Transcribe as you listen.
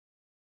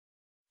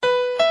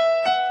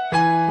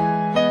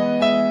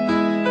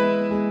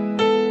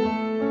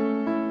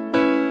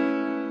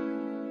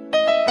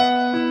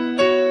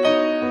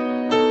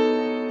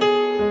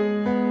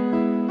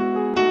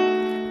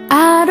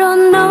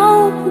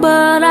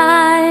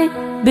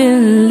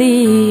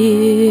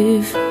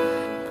believe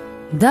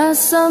that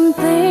some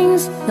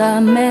things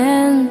are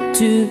meant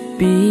to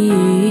be,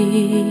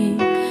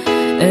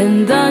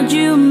 and that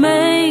you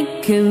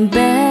make him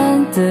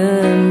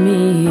better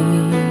me.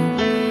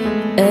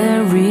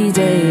 Every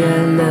day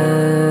I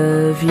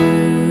love you.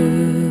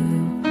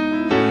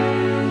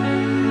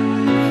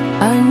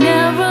 I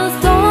never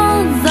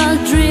thought that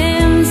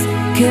dreams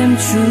came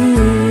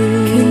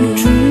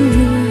true,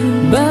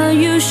 but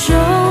you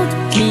showed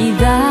me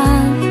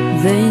that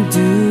they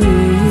do.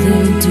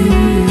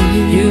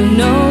 You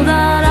know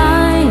that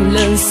I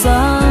learned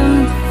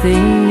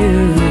something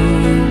new.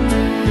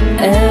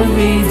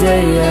 Every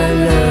day I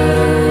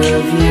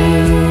love you.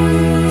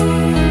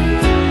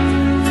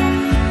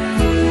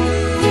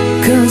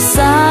 'Cause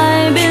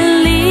I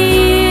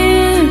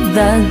believe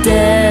that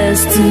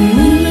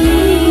destiny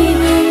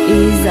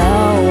is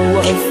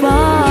out of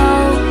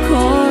our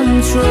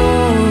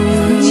control,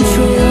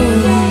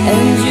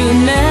 and you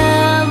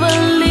never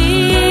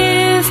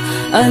leave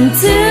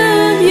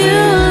until you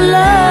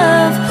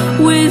love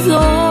with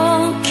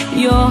all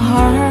your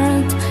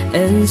heart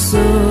and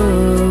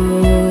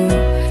soul.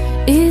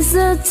 It's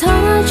a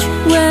touch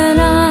when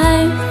I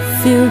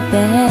feel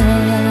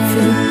bad,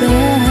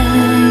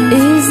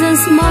 it's a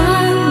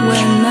smile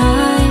when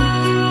I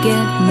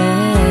get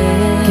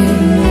mad,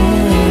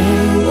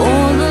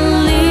 all the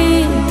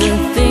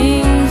little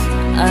things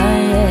I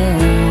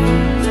am.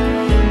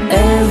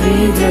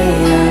 Every day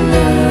I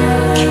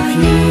love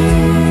you.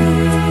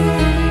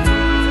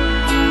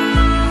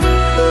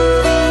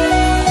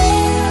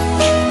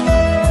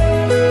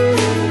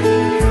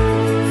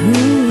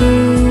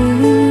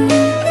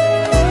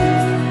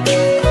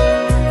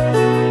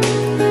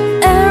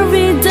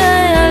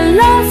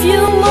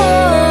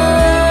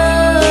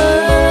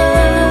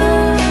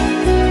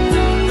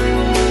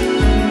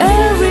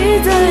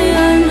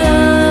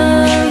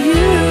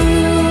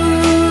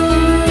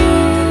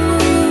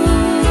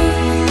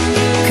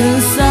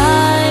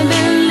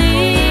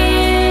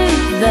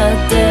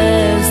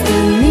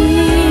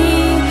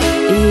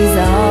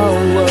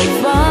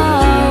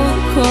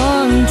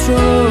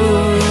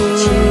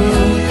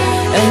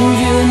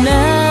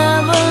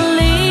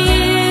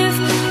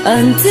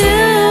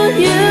 Until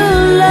you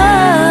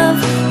love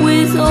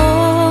with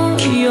all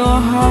your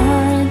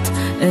heart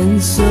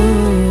and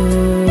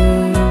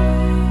soul.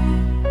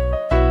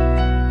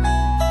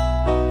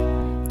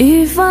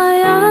 If I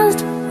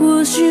asked,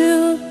 would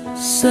you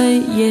say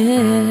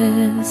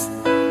yes?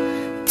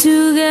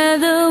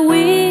 Together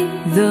we're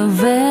the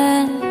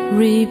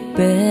very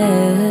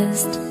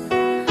best.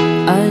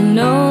 I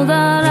know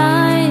that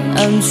I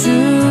am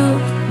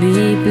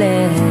truly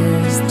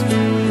blessed.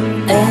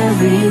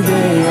 Every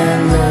day I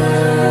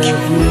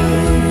love you.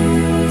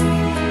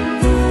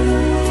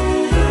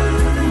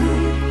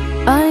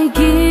 I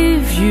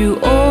give you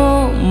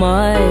all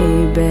my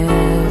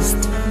best.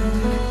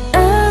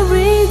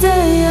 Every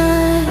day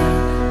I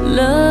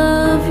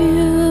love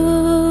you.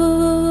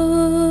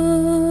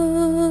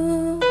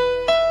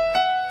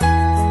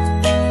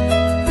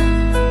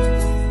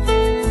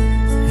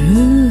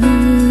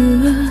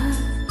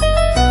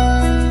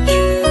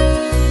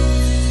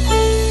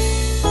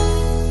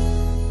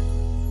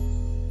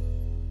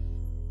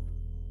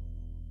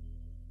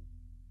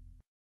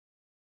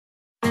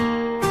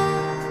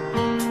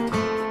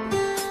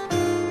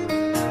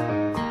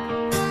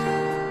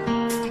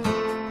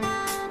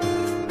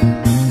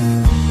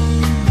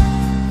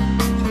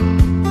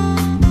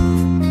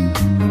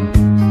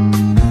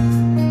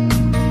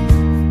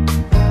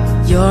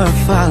 You're a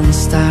falling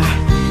star,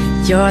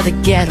 you're the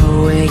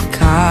getaway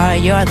car,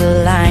 you're the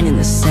line in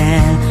the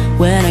sand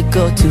when I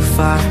go too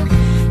far.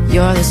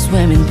 You're the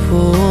swimming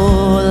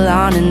pool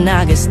on an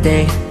August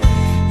day,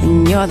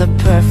 and you're the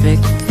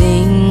perfect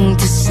thing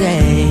to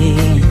say.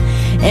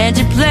 And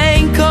you're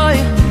playing coy,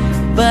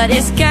 but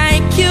it's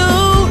kinda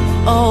cute.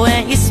 Oh,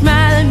 when you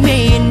smile at me,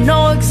 you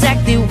know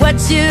exactly what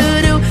you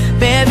do.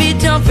 Baby,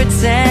 don't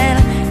pretend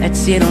that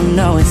you don't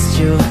know it's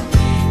true,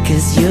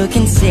 'cause you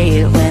can see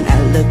it when I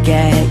look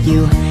at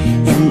you.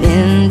 And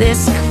in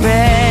this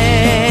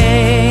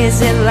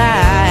crazy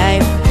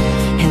life,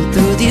 and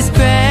through these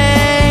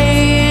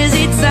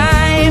crazy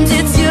times,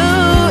 it's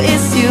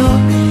you,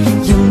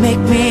 you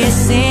make me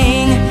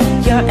sing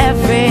your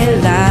every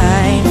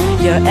line,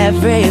 your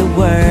every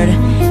word,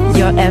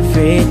 your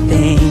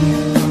everything.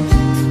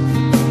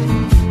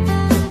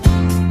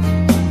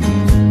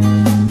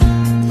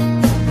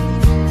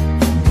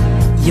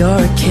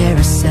 You're a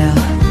carousel,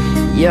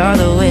 you're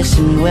the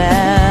wishing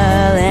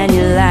well, and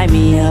you light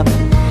me up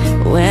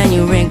when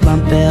you ring my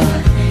bell.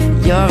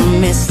 You're a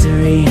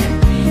mystery,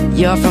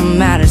 you're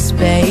from outer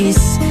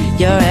space,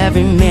 you're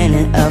every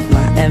minute of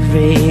my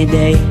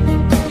everyday.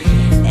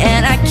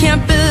 And I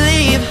can't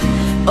believe,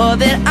 oh,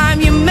 that I'm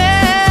your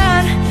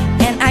man,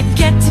 and I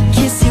get to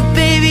kiss you,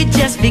 baby,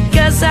 just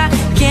because I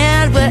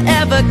can.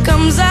 Whatever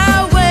comes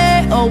our way,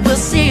 oh,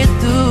 we'll see it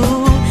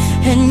through.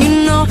 And you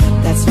know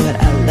that's what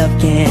our love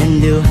can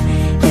do.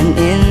 And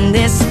in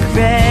this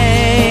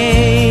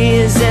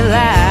crazy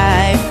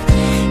life,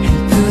 and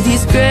through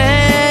these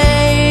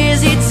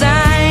crazy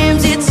times,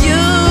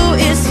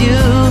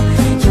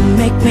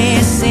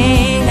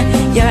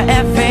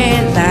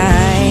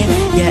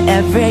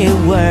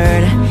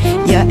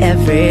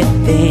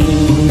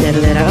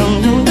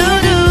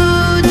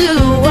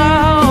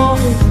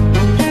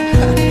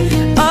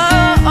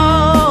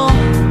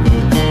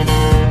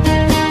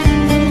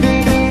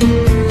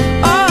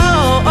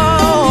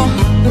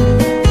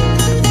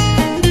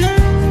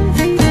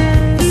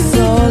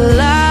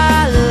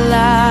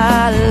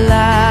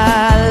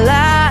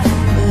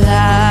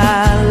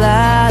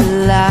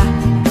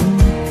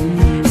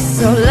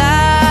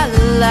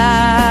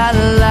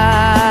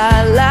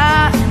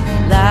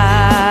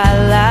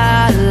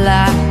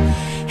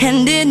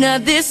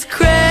 This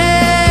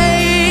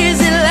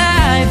crazy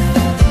life,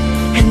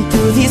 and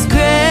through these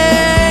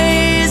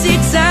crazy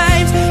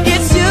times,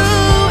 it's you,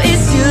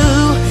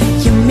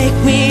 you make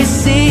me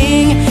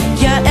sing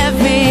your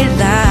every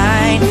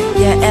line,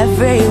 your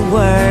every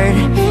word,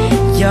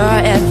 your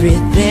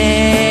everything,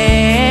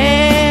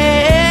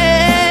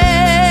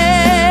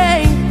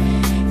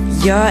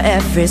 your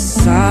every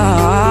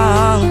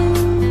song,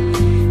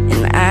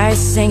 and I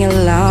sing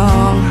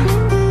along.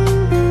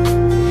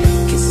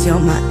 You're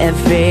my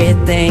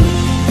everything.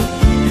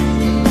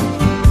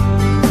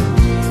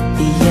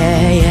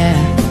 Yeah, yeah.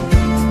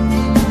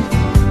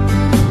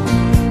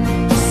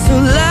 So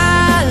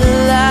la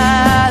la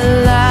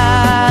la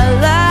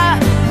la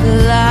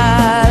la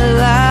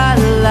la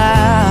la.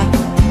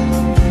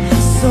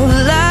 So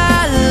la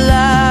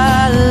la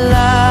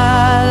la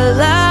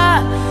la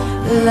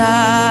la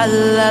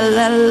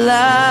la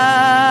la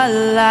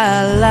la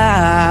la.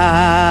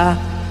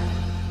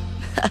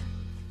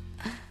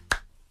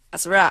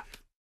 That's a wrap.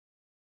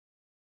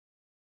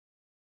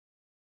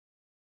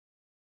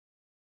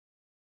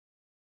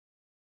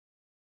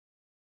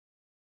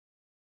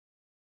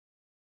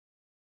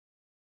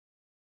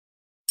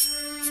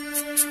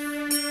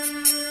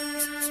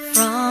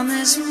 From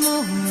this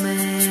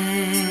moment,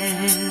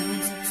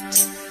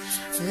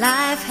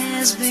 life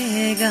has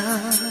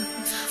begun.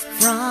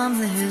 From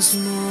this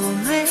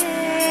moment,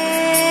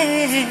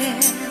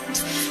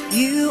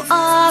 you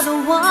are the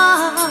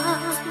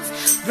one.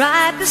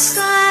 Right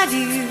beside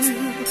you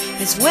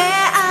is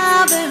where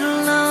I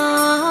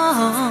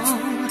belong.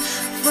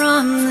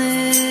 From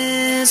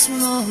this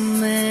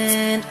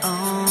moment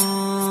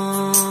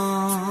on,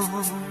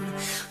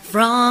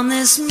 from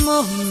this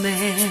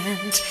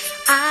moment,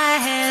 I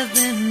have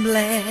been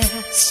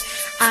blessed.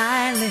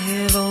 I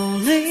live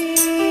only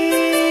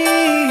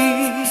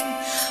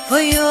for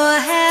your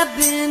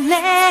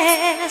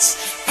happiness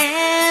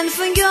and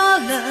for your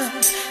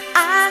love.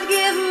 I'd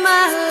give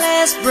my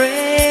last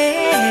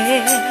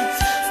breath.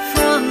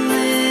 From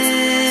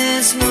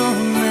this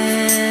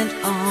moment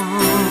on,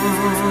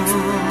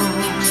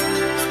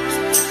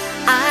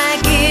 I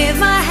give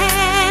my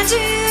hand to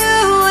you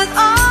with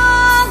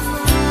all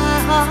my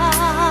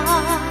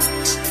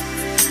heart.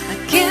 I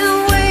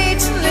can't wait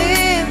to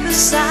live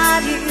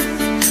beside you.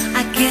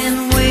 I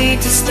can't wait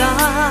to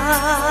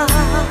start.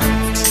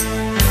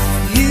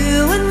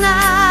 You and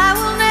I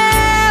will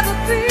never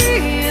be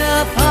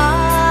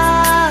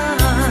apart.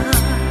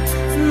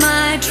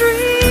 My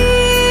dreams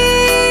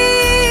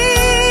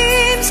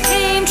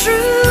came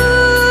true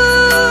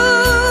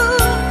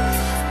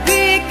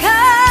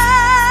because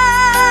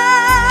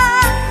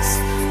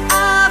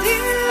of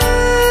you.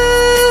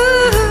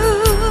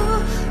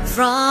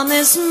 From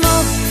this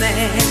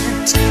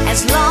moment, as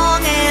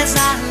long as I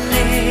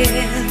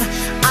live,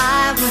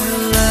 I will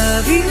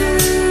love you.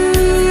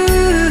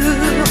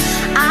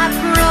 I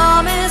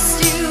promise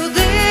you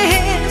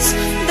this,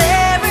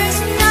 there is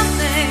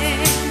nothing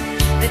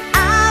that I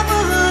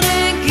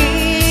wouldn't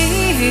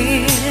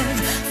give.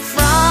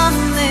 From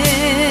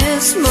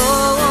this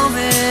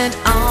moment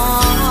on.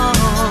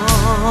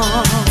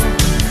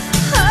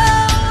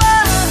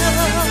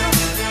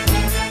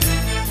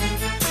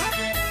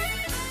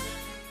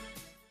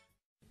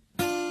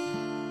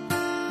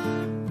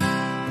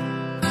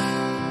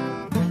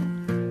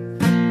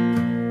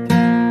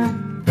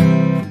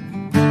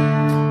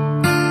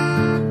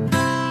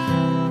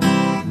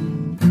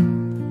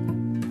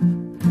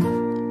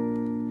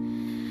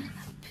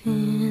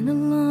 Been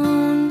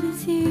alone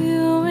with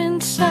you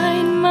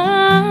inside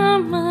my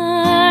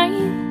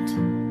mind,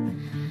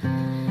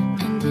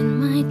 and in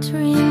my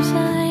dreams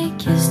I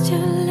kissed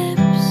your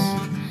lips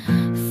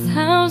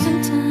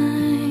 1,000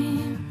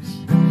 times.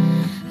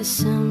 I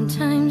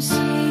sometimes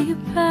see you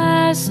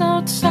pass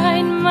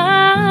outside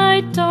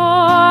my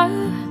door.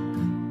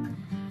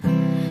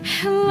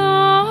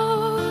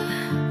 Hello,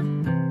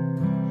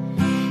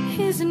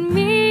 is it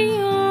me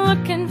you're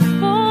looking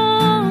for?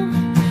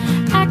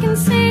 I can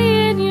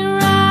see it in your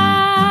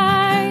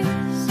eyes,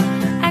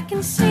 I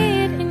can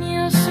see it in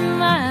your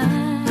smile.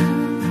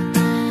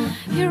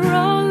 You're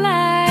all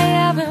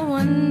I ever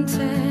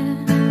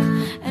wanted,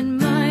 and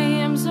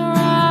my arms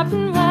are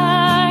open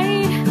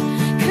wide.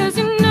 'Cause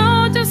you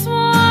know just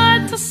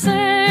what to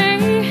say,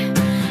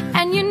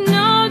 and you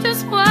know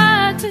just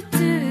what to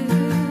do.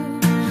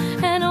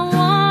 And I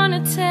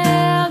wanna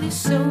tell you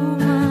so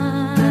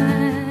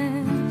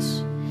much,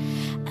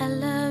 I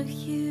love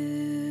you.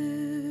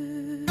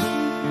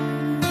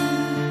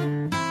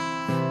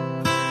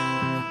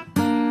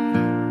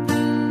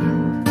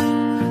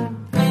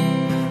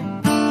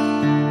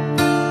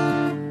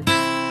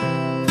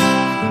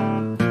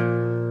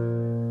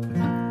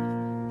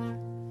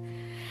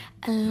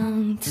 I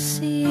long to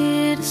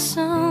see the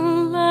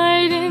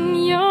sunlight in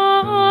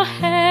your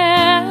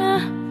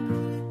hair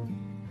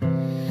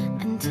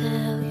and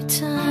tell you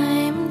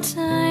time and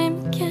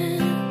time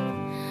again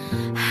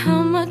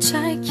how much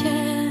I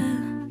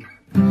care.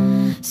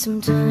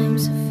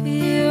 Sometimes I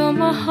feel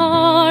my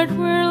heart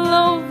will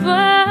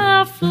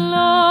overflow.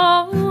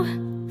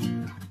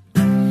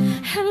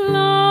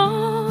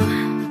 Hello,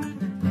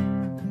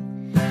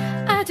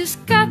 I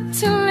just got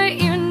to let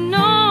you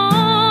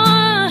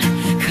know,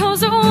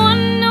 'cause I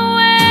wonder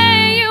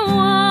where you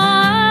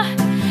are,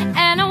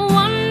 and I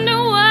wonder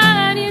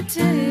what you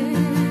do.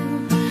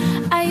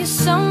 Are you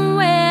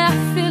somewhere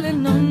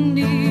feeling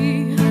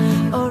lonely,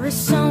 or is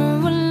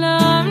someone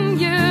loving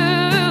you?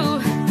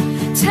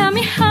 Tell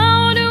me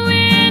how to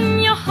win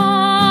your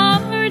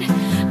heart,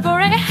 for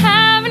I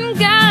haven't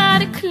got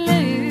a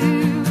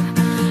clue.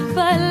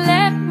 But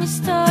let me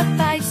start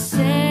by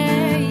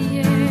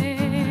saying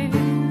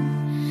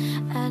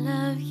I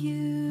love you.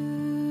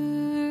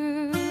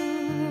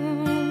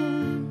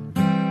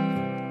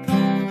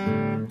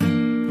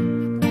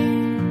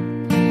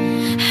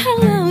 I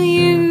love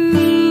you.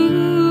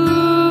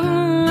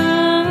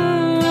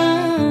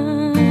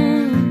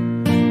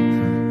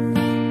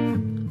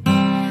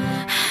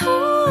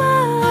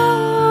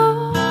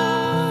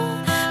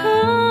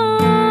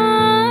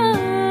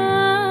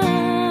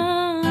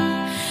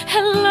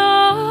 Hello,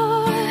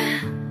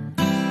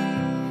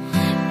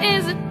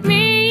 is it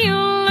me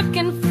you're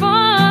looking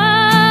for?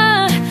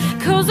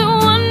 'Cause I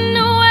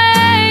wonder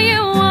where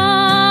you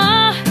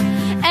are,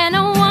 and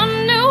I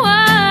wonder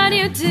what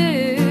you do.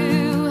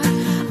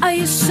 Are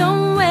you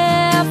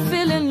somewhere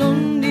feeling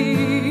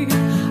lonely,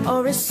 or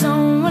is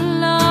someone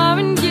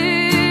loving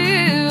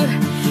you?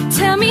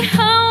 Tell me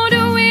how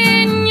to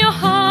win your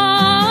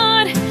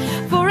heart,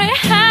 for I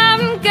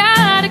haven't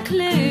got a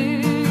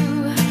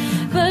clue.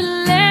 But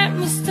let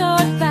me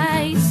start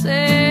by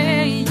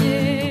saying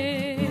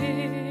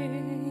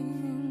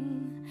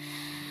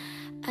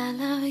I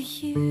love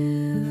you.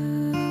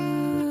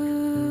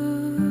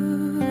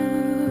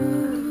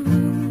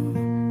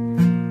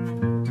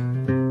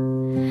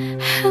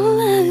 I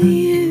love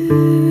you.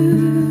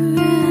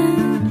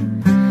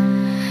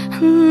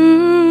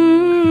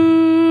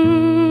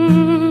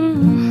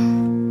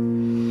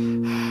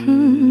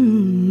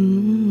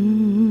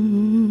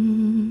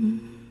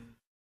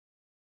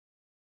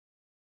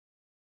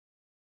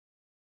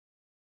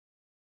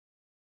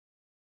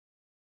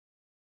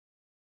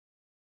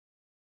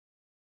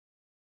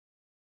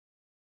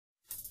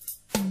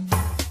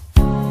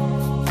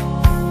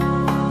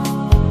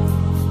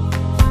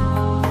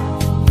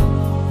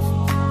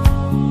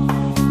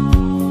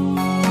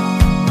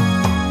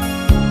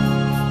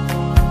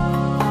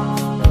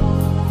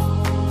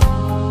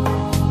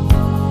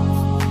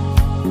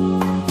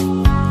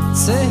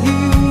 Say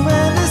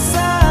human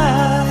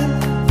decide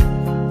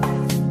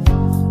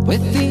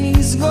when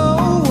things go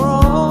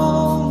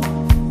wrong,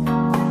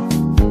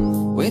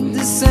 when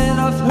the scent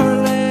of her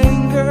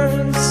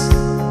lingers,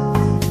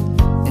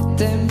 a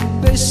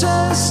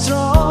temptation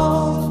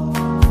strong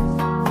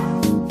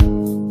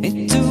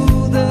into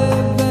the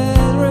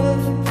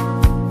bedroom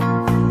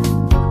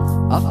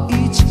of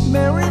each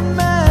married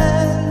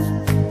man.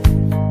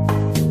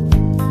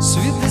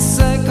 Sweet the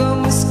second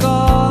is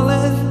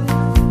calling,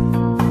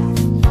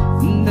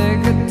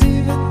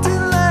 negativity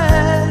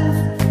land.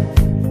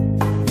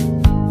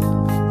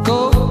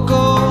 Go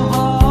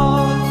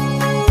hard,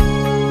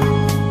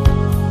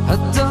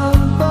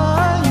 done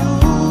by you.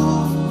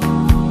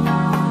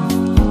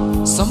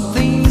 Some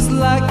things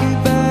like it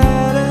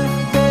better,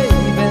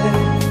 baby,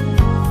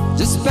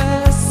 just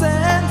pass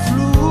and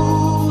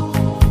through.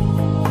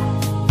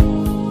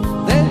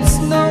 There's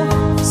no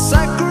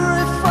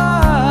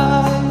sacrifice,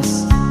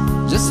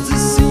 just a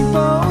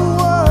simple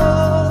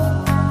word.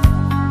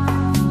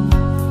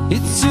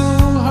 It's two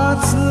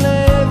hearts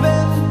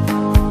living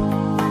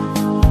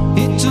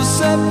in two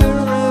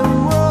separate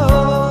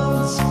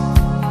worlds,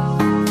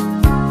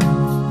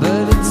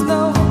 but it's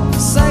no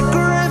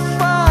sacrifice,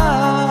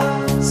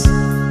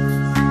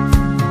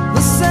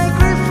 no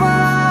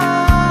sacrifice,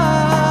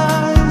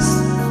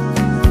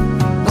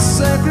 no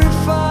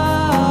sacrifice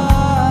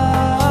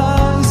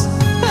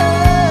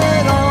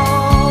at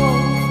all.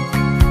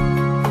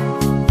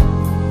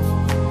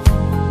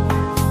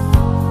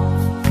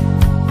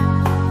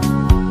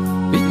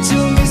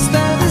 Between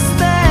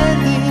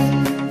misunderstanding,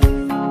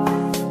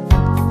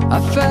 I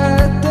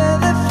felt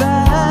and I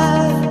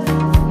felt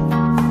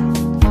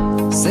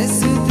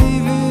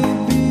sensitive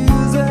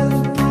abuse and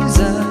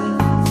prison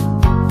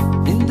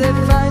in the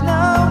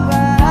final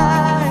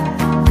ride.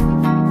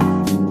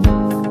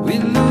 We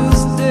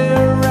lose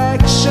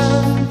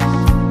direction,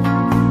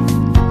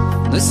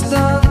 no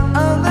start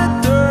on the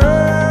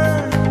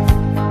dirt,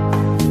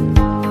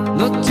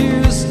 not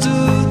used to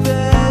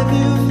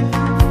debut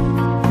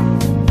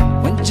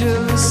when you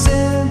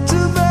listen to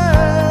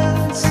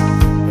birds.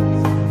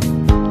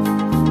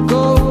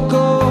 Go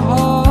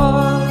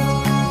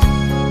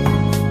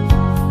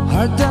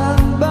hard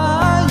done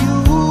by you.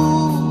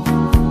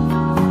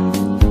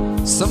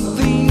 Some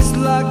things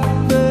like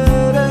birds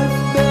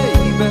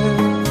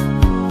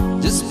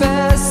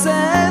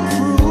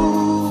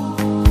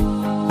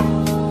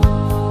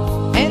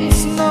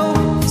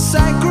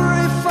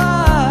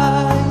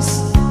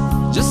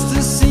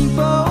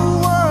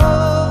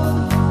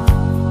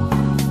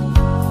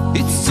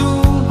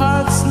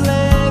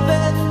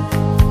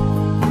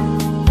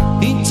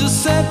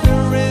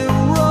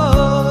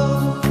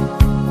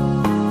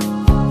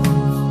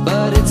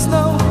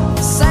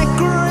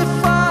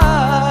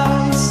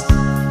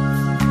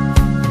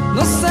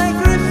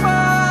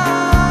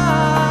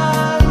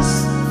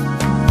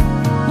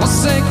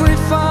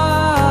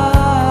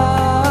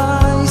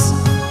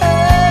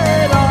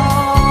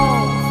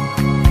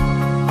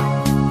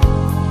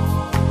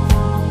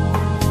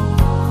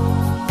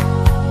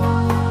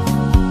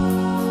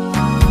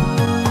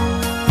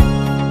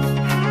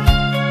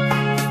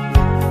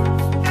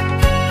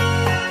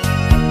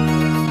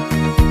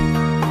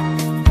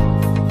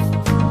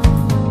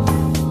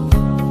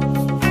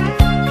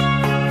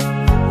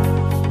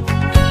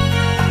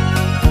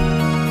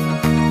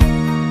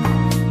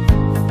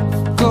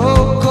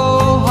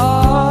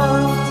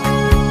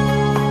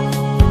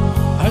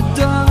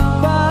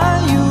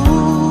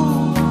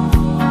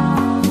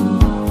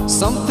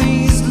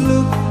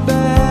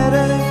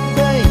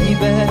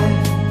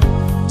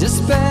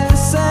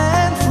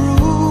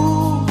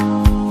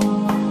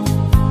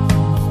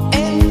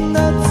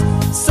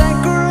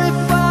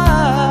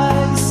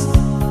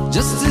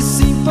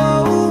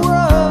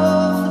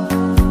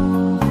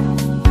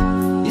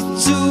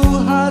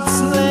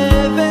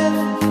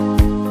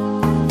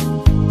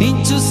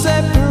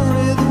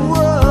separate the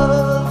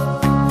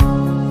world.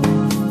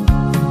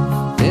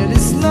 There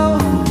is no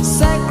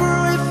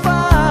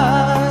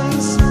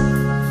sacrifice,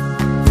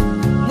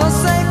 no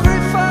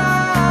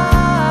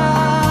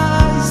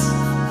sacrifice,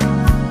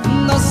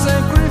 no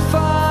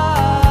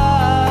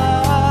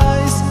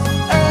sacrifice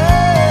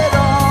at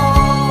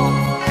all.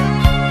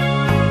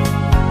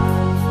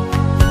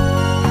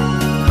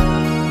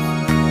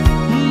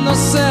 No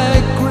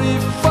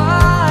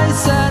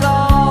sacrifice at all.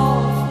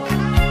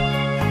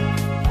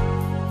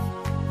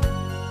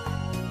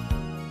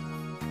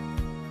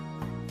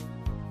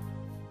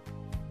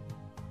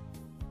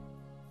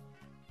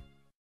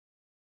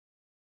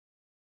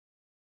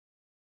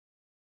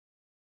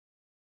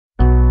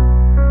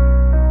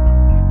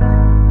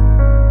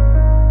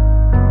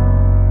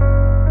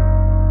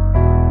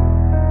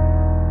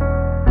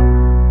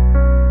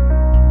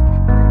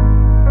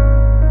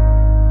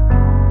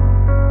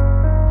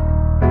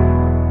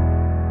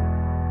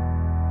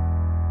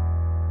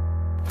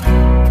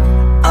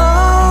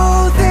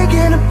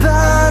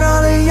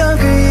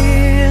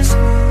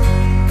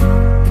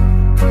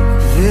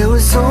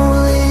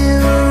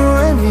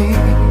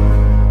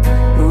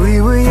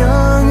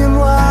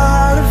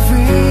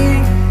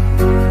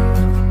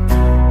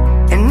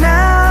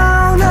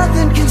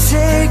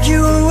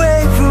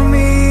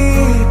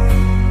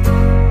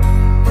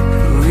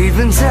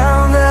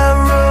 Down that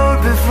road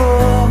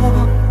before,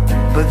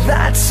 but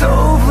that's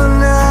over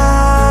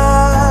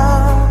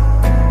now.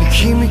 You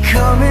keep me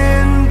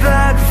coming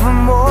back for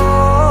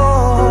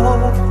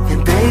more,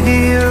 and baby,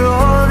 you're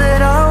all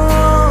that I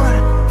want.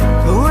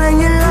 But when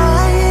you're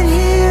lying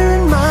here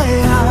in my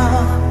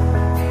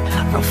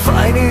arms, I'm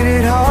finding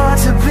it hard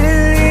to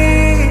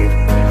believe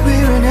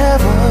we're in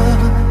heaven,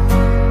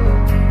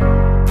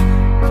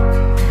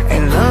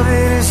 and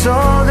loving is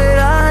all that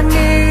I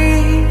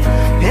need,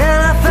 and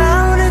I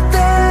found it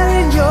there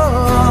in your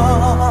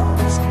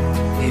arms.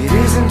 It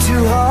isn't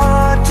too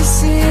hard to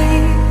see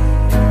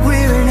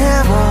we're in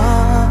heaven.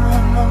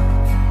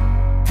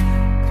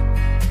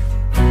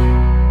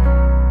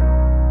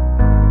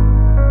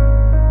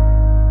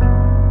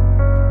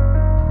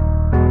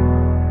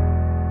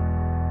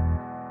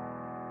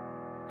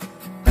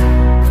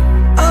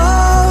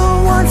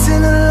 Oh, once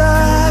in a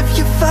life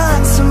you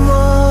find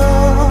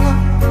someone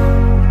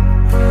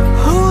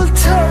who'll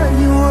turn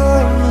your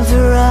world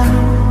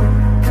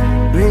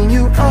around, bring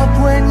you up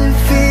when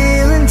you're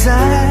feeling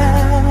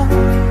down.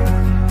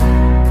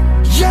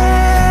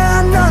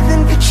 Yeah,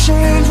 nothing could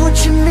change what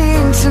you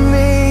mean to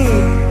me.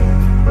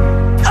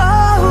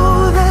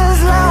 Oh,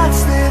 there's lots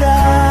that I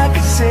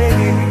could say,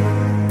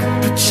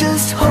 but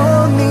just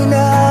hold me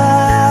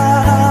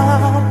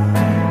now,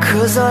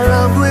 'cause our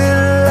love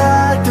will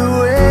light the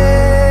way.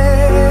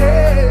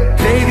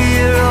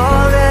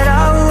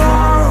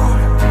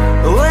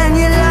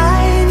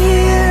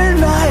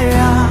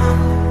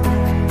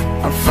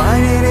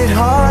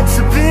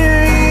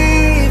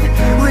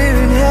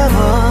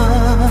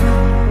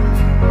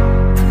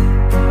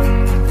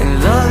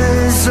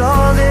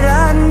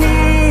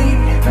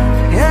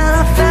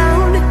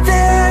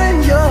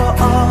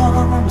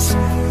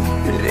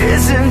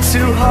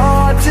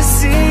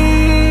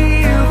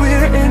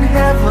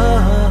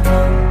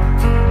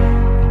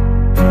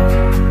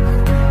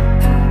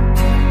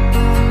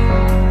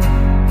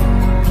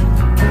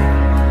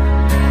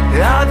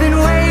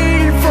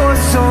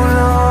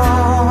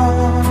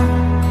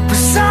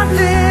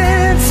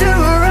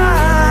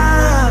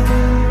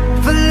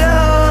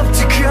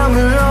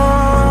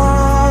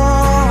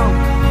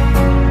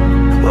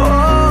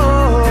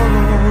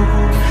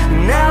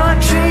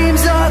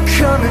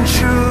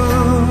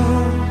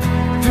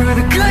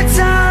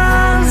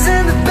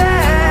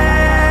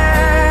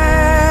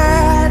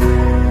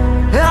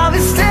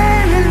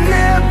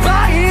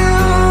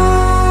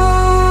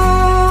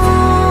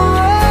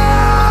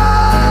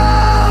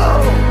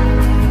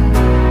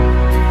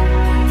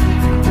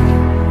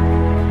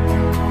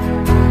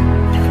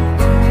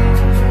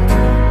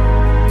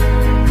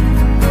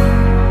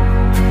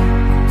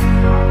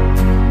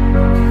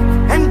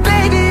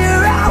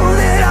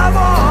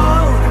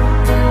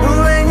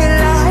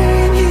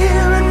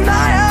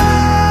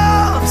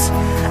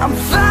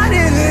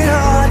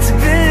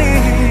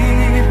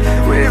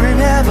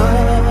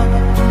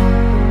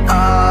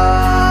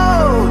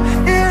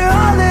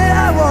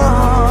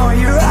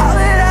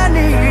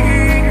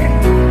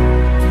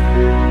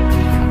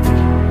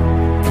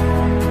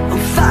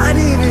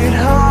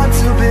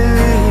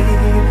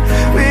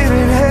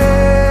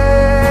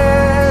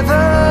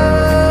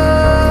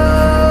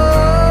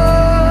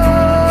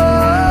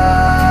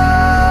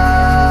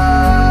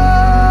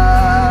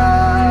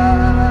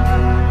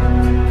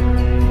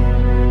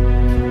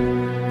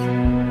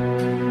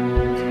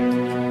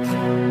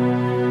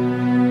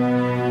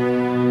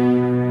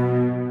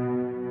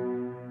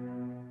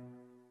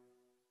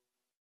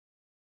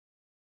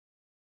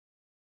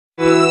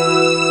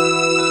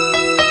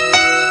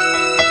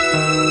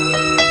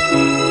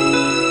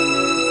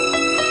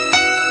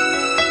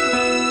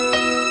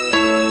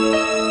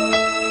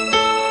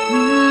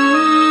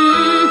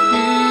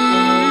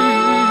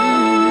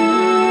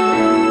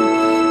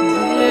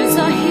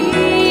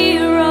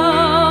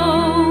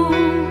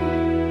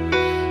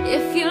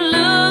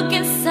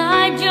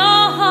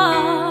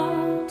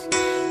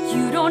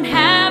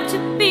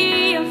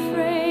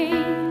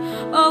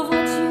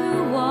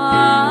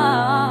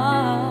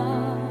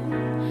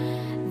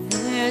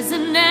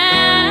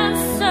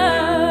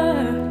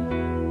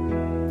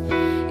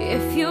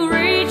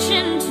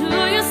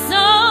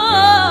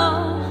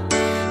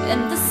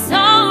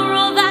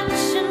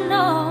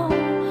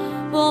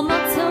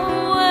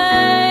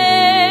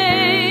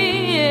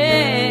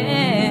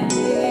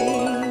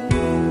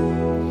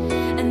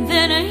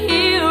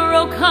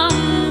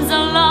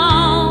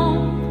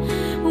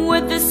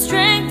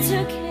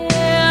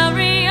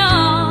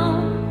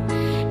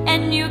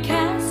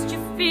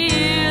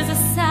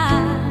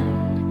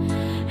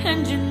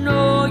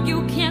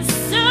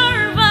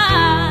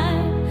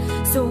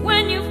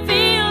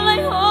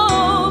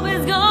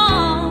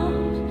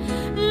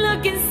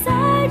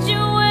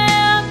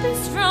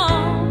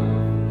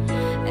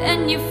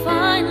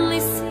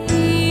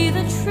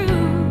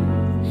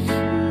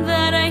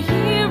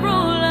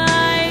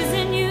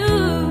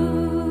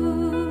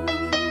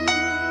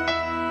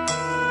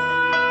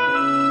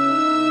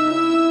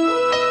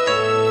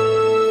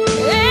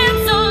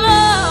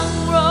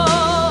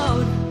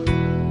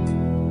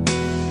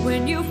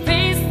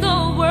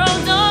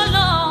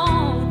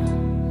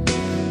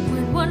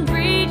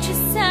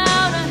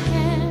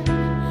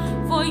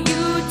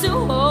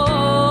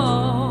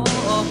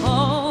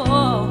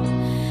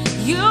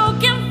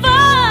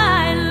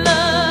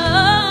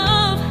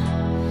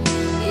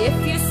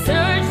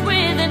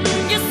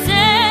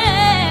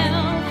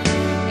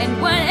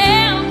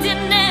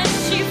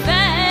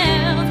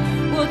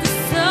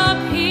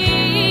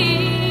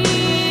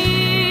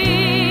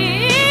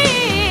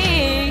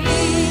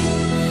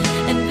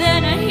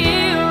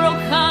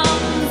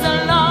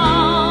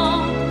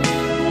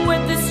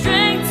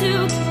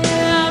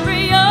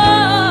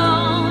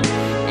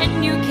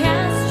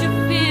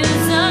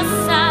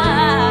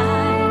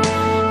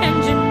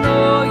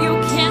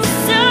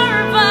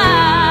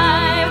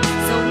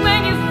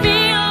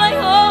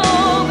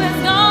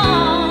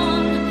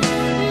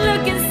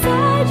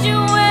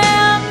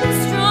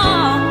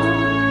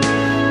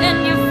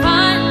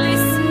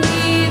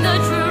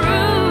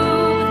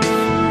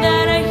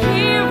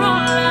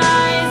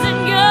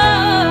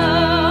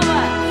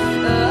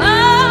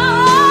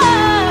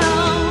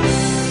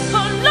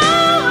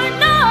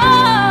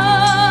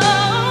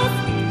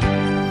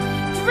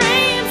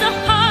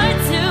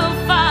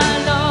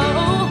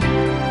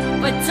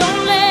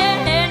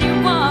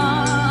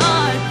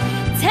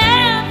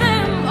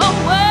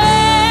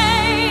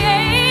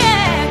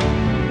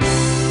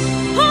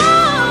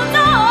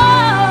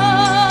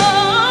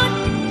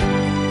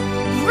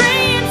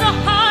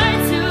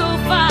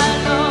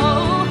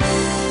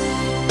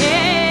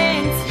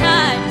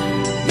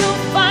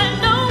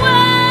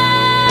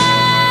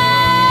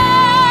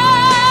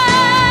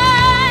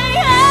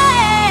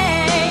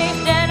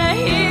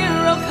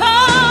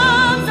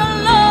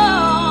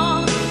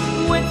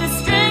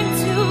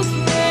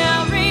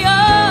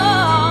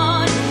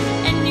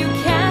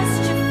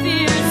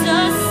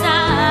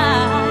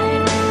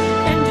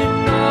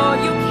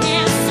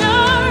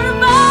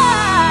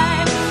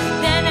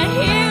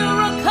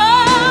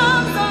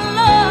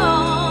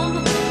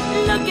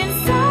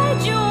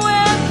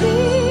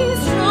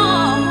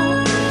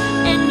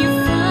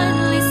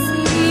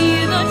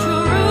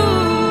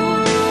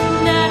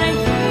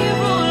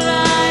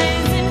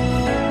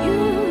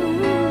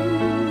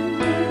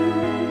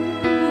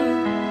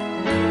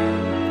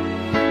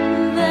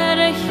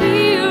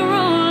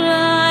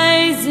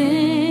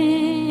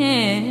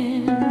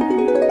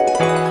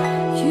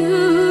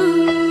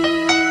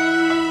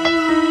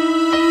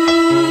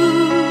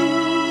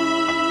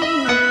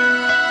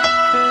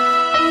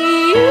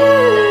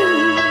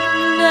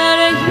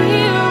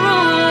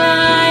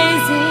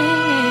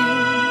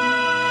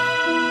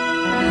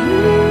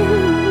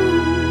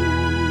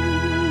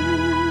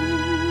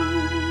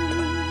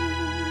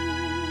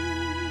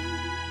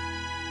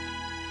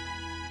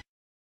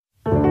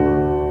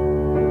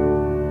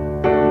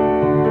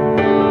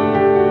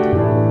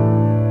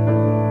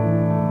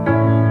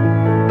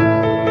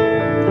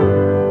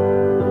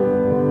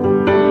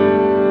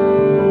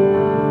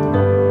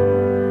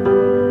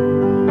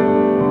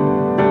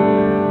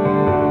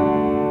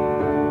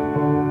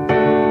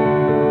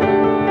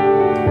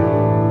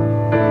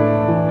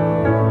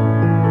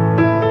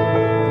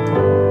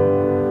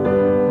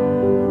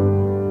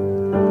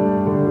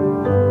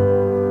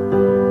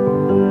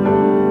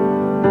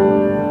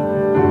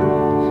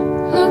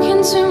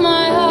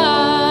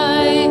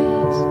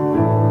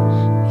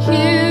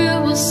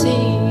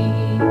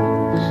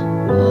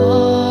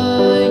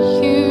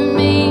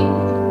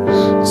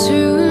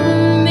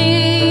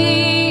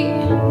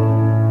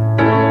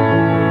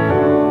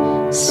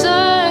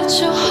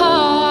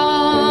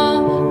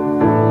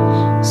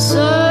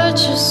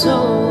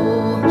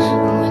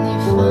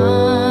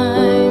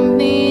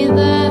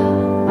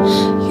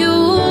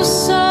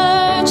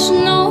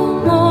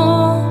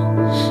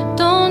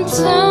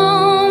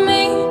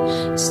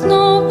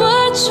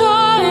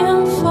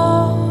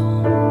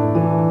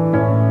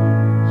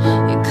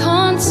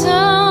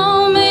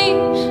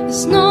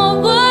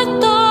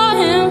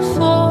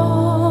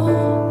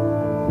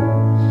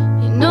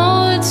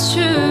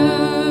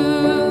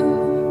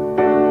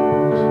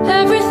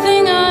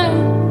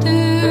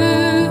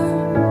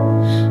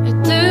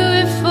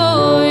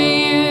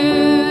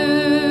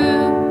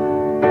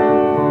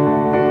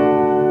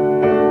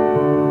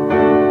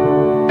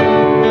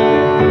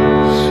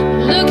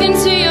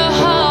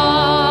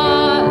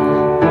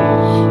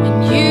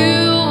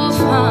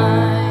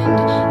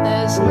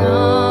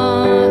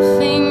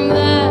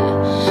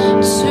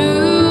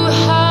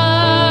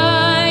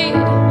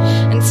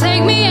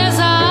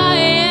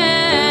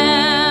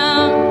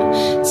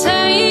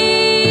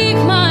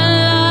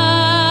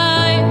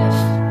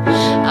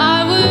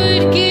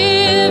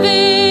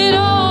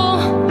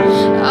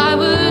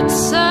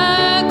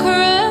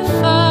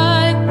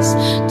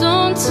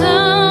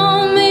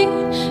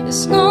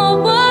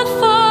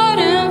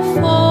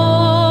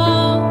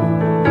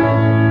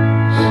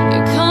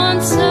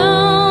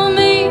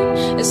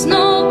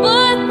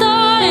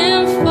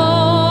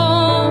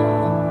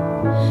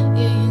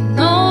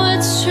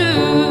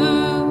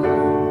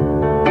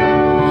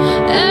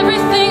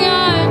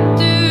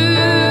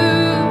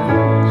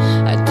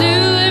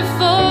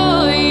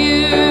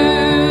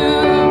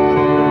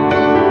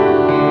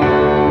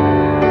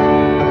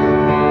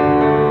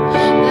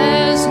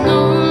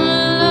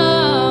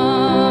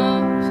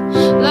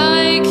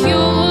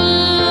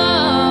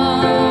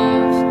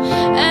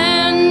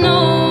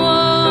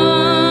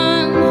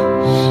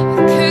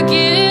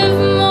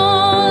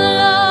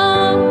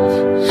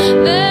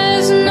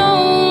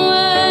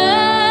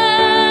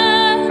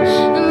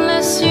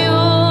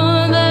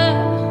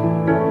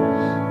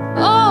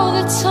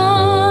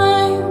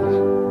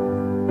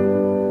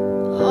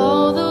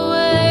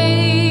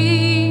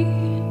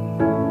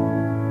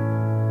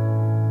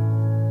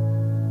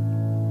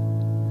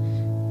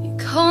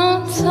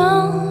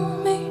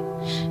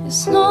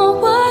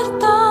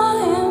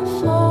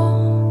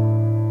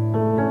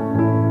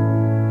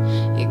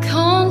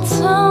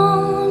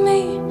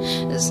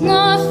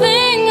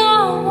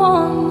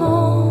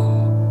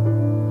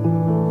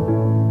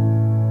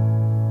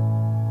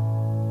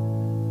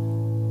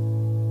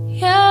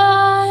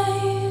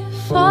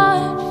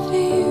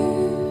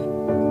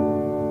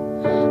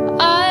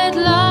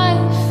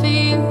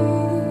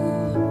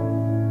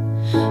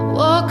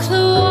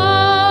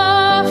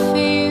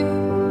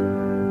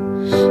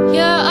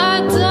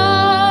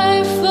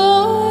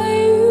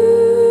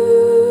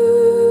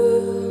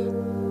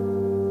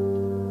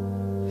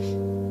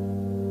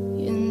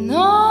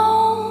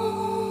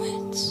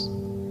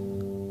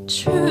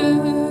 true.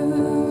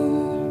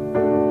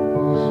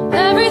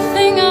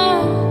 Everything I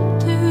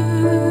do,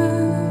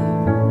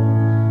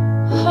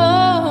 oh,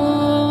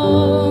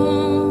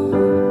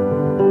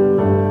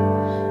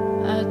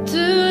 I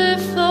do it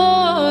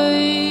for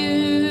you.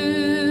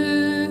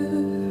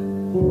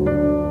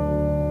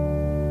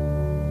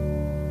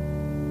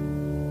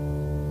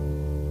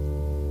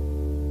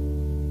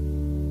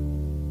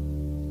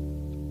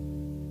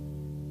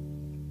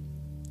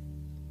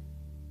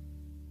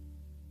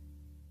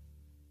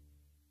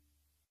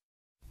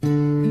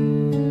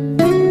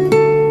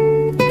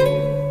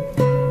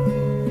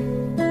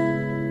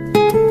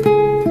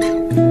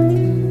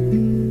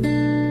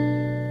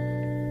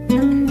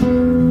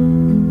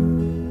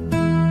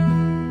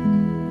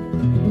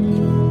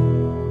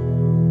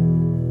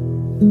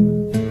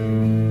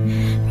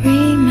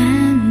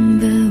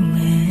 Remember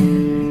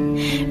when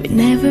we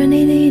never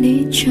needed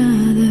each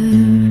other,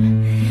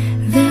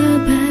 the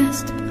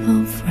best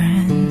of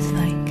friends,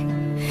 like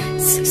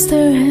sister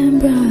and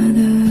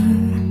brother.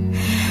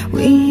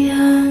 We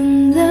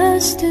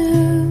understood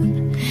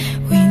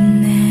we'd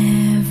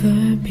never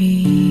be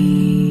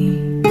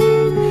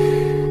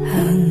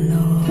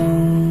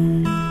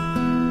alone.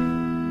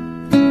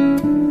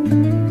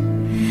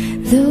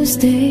 Those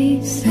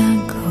days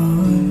are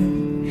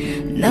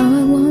gone. Now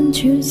I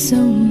want you so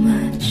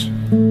much.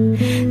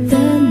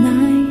 The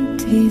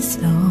night is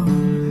long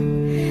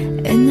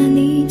and I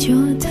need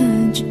your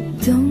touch.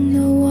 Don't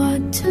know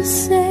what to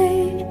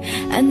say.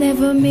 I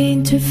never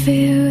mean to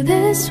feel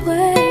this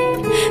way.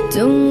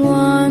 Don't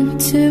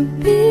want to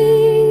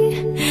be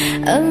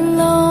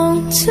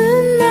alone tonight.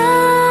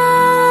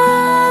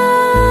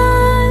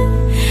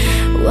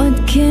 What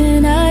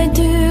can I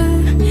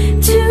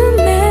do to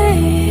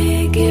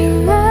make it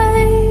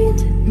right?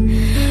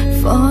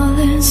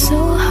 Falling so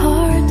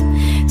hard,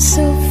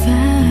 so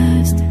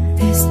fast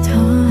this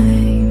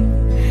time.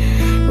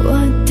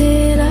 What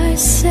did I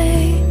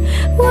say?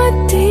 What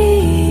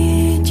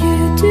did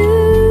you do?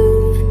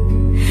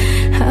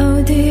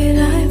 How did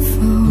I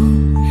fall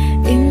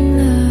in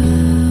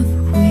love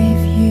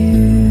with you?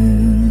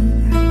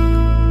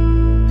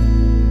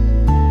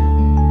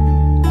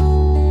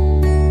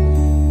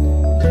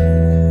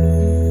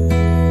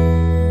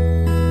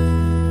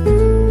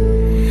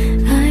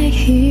 I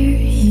hear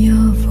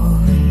your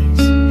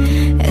voice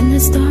and I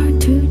start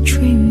to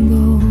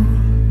tremble.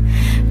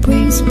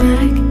 Brings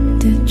back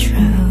the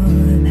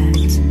child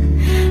that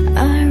I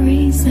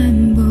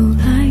resemble.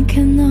 I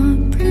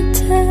cannot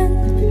pretend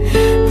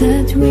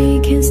that we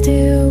can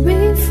still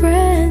be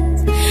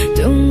friends.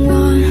 Don't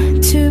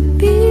want to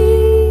be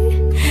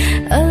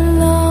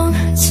alone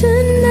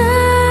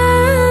tonight.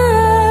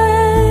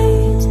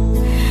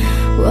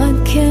 What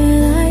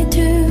can I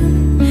do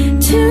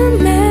to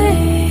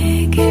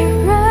make it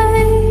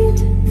right?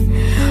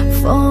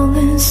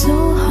 Falling so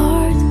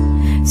hard,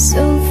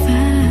 so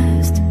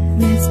fast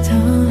this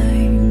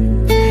time.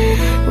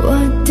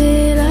 What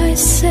did I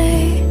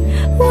say?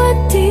 What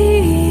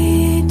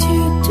did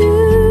you do?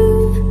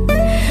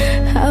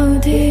 How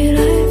did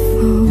I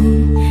fall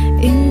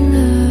in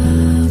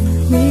love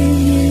with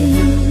you?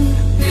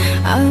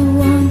 I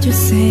want to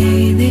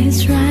say this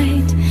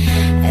right,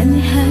 and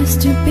it has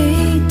to be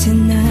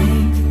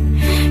tonight.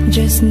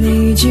 Just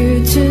need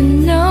you to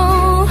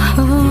know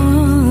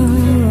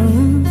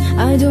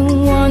I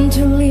don't want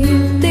to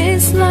live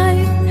this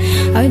life.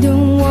 I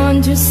don't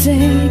want to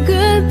say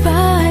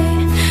goodbye.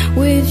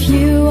 With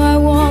you I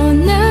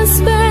wanna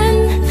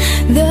spend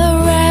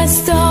the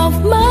rest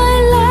of my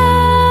life.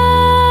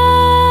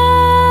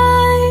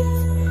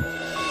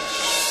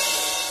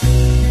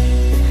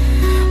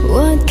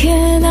 What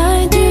can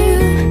I do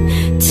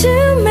to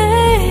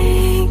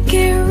make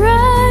it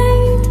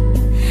right?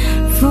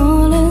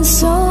 Falling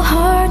so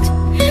hard,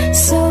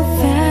 so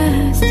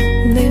fast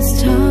this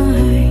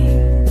time.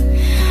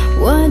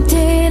 What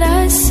did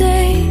I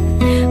say?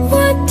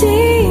 What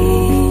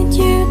did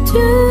you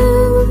do?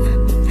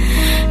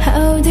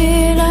 How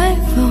did I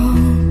fall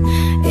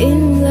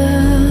in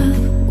love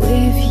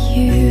with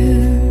you?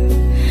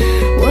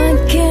 What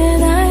can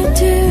I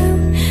do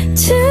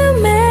to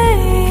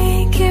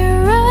make it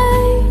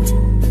right?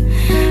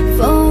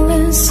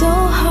 Falling so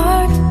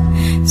hard,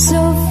 so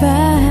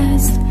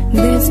fast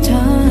this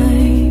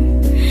time.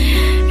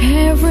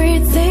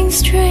 Everything's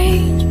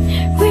strange,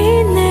 we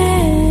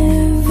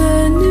never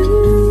knew.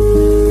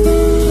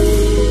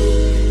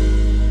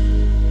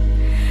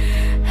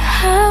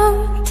 How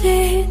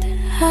did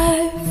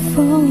I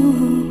fall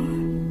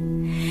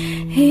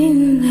in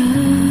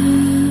love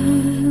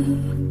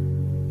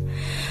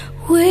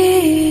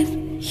with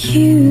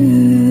you?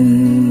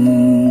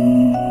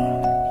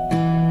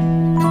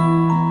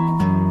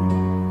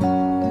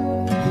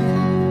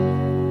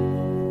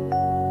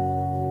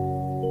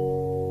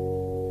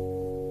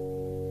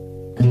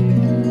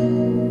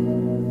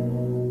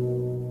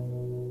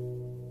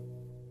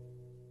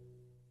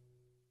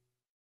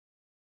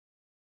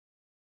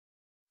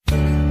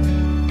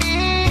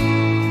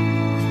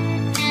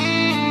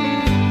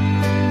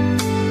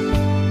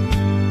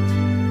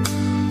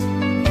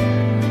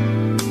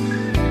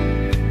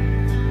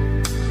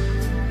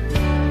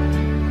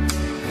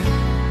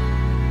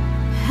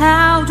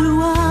 do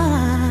I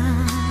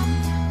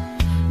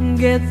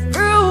get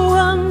through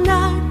a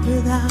night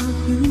without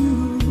you?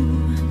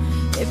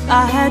 If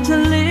I had to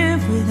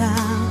live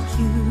without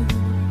you,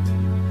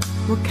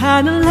 what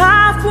kind of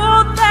life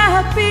would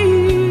that be?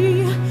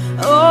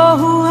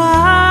 Oh, I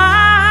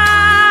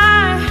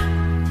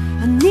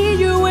need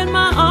you in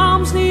my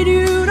arms, need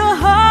you to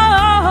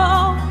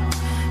hold.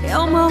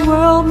 You're my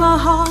world, my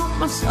heart,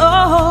 my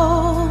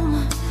soul.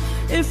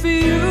 If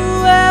you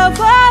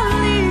ever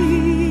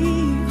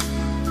leave,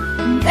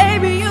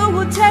 baby, you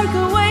will take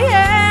away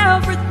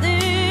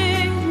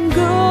everything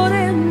good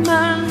in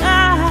my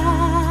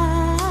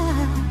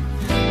life.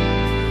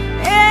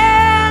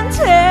 And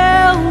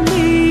tell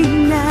me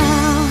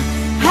now,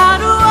 how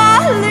do I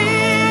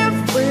live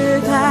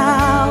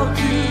without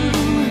you?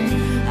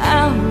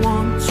 I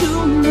want to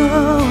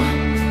know,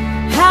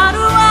 how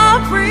do I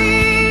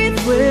breathe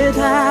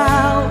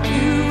without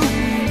you?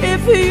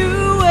 If you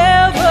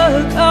ever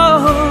go,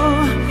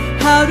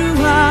 how do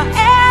I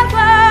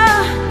ever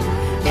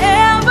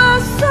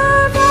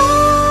survive?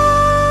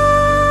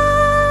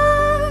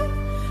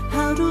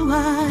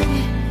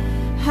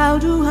 How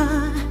do I,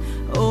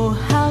 oh,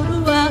 how do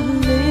I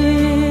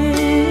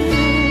live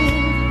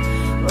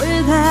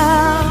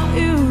without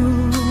you?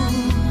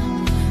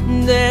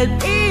 There'd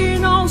be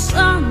no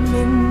sun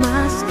in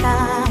my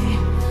sky,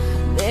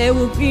 there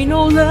would be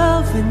no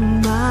love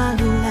in my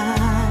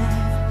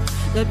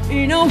life, there'd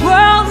be no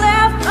world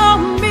left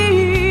on me.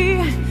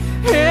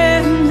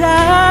 And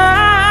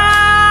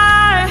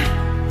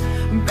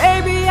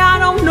baby, I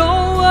don't know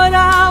what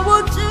I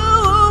would do.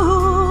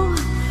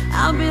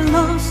 I'll be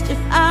lost if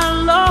I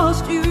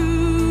lost you.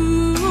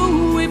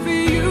 If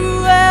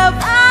you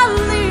ever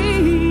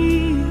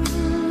leave,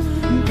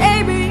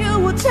 baby, you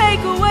will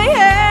take away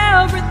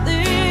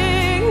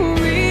everything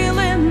real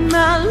in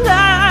my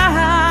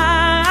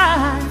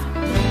life.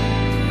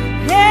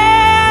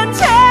 And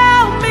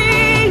tell me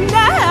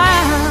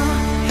now,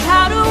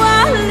 how do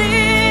I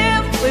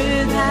live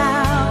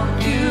without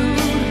you?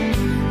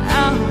 I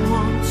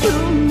want to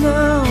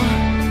know,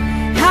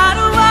 how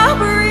do I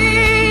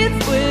breathe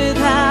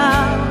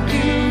without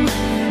you?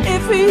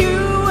 If you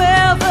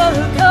ever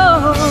go,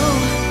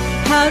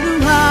 how do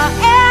I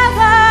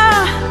ever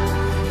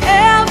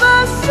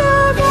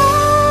survive?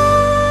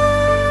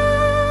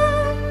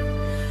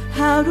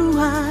 How do I,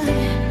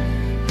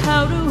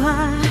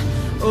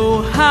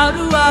 oh, how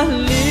do I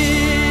live?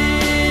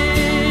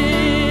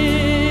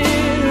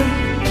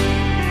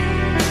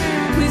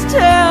 Please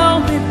tell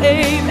me,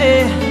 baby,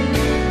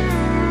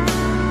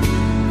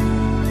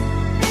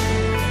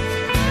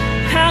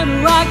 how do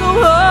I go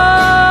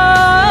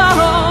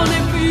on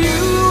if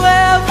you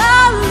ever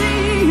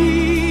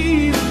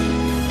leave?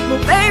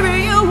 Well, baby,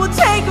 you will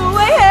take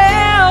away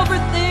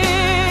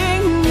everything,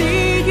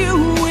 need you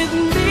with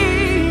me.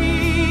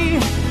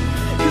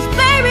 'Cause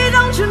baby,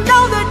 don't you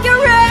know that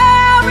you're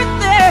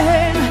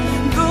everything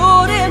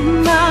good in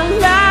my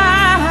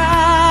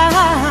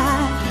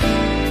life?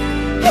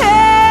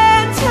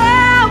 And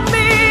tell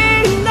me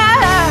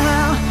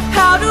now,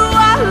 how do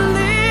I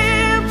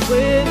live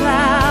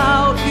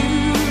without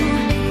you?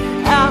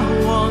 I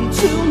want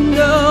to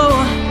know,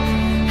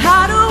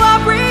 how do I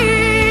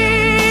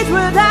breathe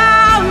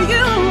without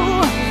you?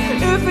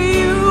 If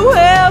you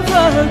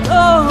ever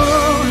go,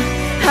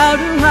 how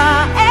do I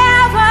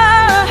ever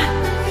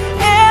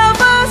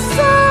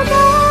survive?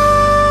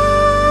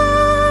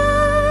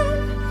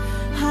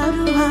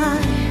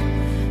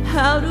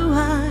 How do I,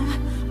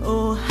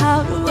 oh, how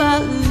do I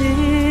live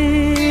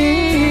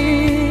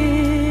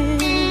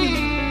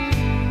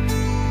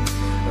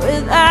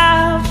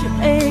without you,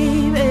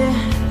 baby?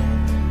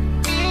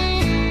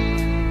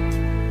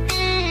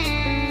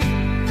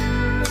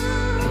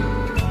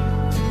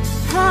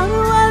 How do I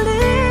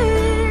live?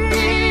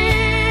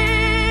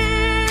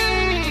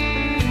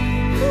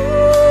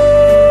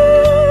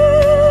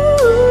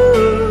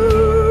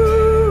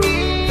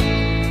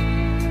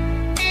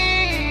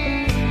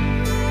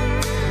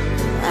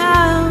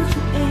 Without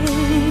you,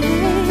 baby.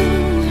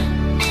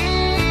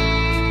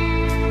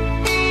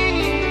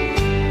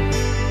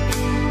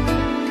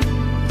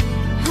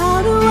 How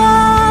do I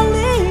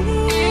live?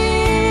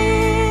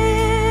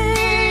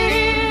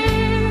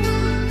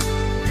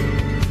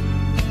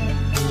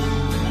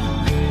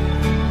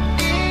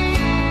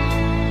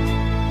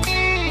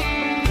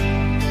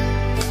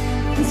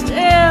 Please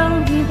tell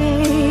me, baby.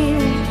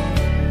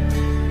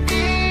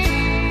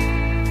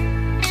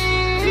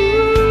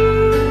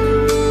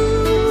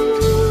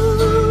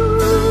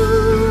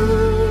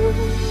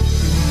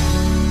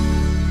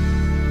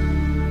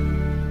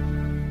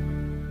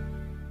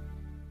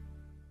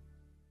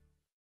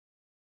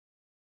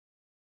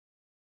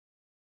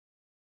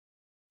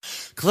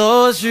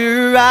 Close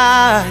your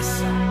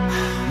eyes,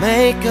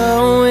 make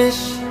a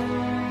wish,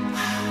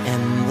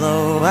 and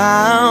blow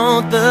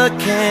out the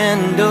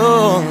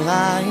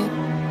candlelight.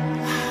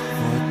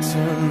 For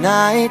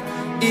tonight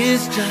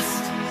is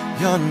just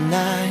your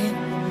night.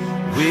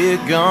 We're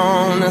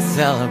gonna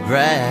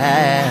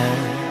celebrate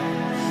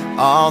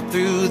all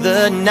through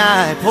the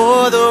night.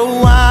 Pour the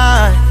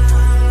wine,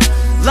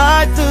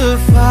 light the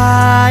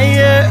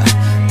fire.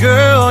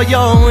 Girl,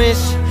 your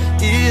wish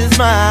is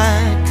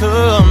my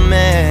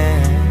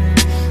command.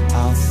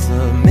 I'll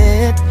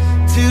submit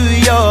to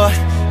your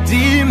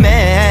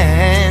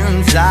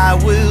demands. I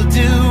will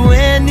do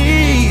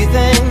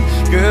anything,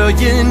 girl,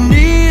 you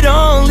need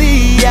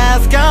only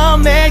ask. I'll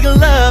make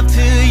love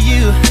to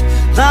you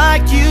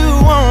like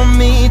you want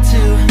me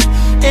to,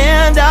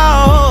 and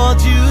I'll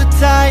hold you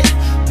tight,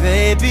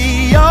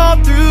 baby, all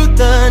through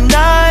the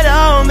night.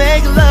 I'll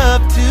make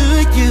love to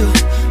you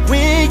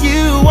when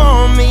you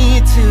want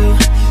me to,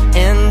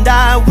 and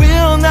I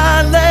will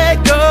not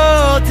let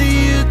go till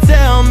you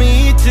tell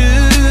me to.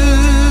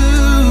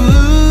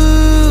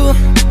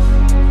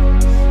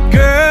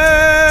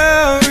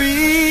 Girl,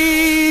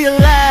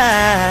 relax,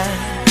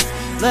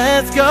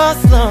 let's go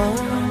slow.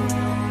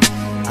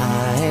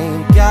 I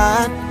ain't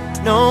got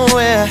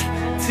nowhere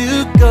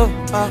to go.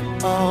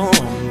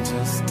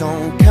 Just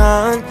don't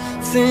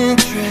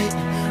concentrate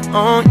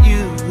on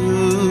you.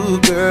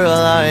 Girl,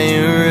 are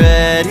you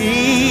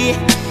ready?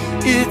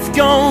 It's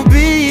gonna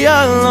be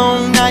a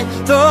long night.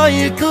 Throw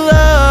your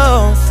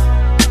clothes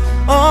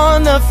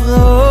on the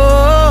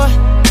floor.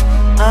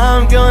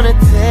 I'm gonna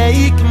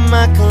take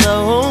my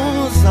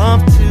clothes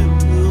off too.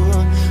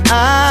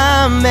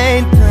 I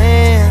made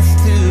plans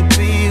to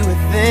be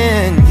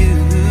within you.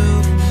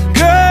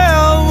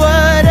 Girl,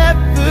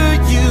 whatever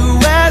you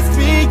ask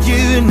me,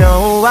 you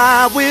know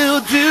I will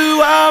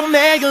do. I'll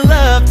make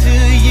love to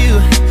you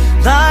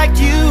like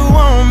you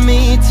want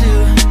me to,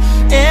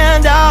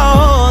 and I'll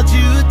hold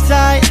you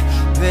tight,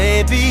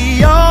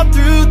 baby, all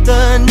through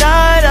the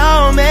night.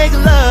 I'll make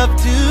love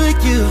to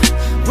you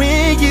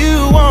when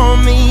you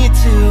want me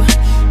to,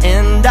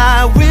 and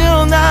I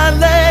will not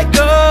let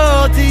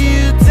go till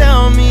you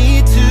tell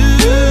me to.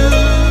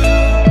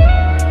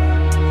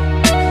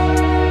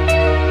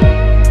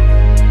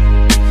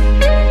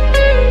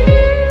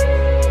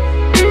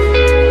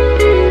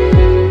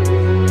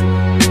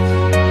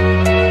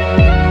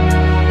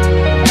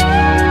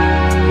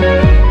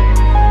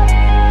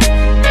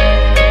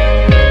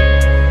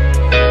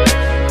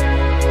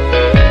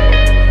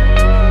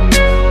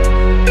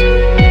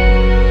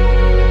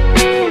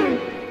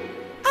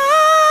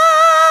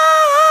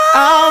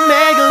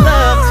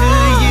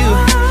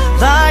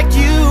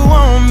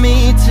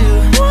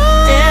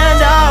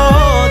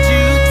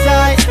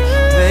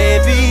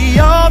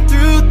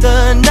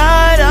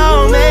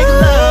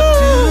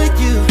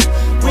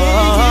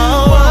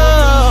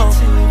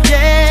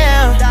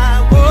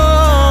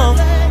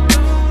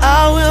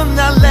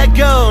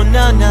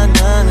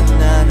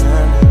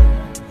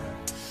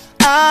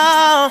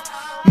 I'll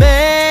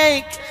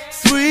make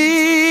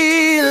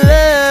sweet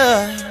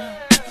love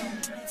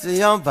to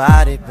your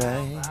body,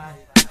 babe.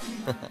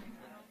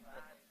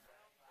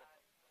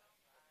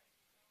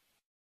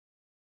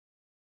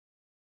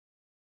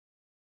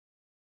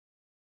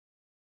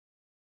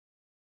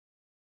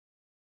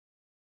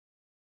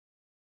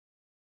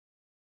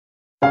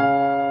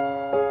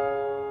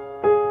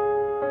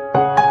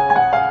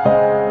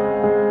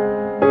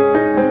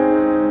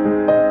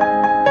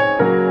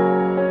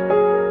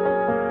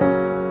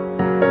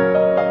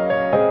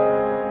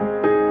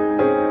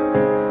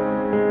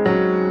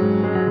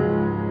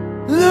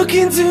 Look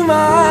into my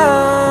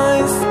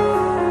eyes,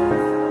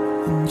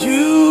 and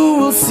you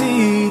will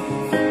see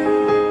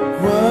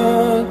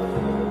what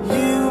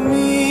you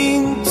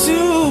mean to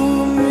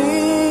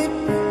me.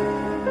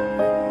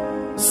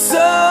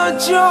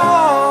 Search your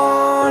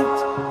heart,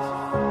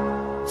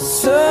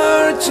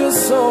 search your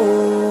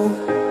soul,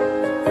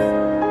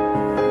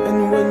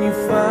 and when you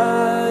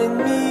find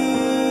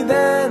me,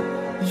 then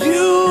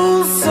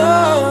you'll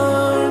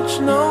search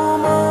no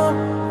more.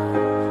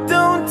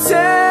 Don't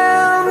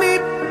tell me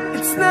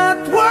it's not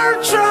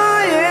worth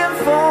trying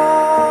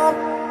for.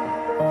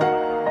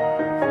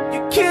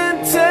 You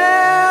can't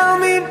tell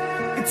me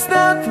it's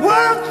not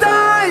worth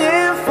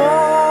dying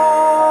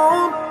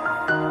for.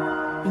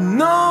 You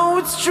know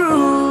it's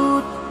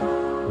true.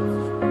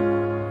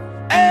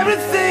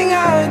 Everything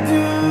I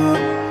do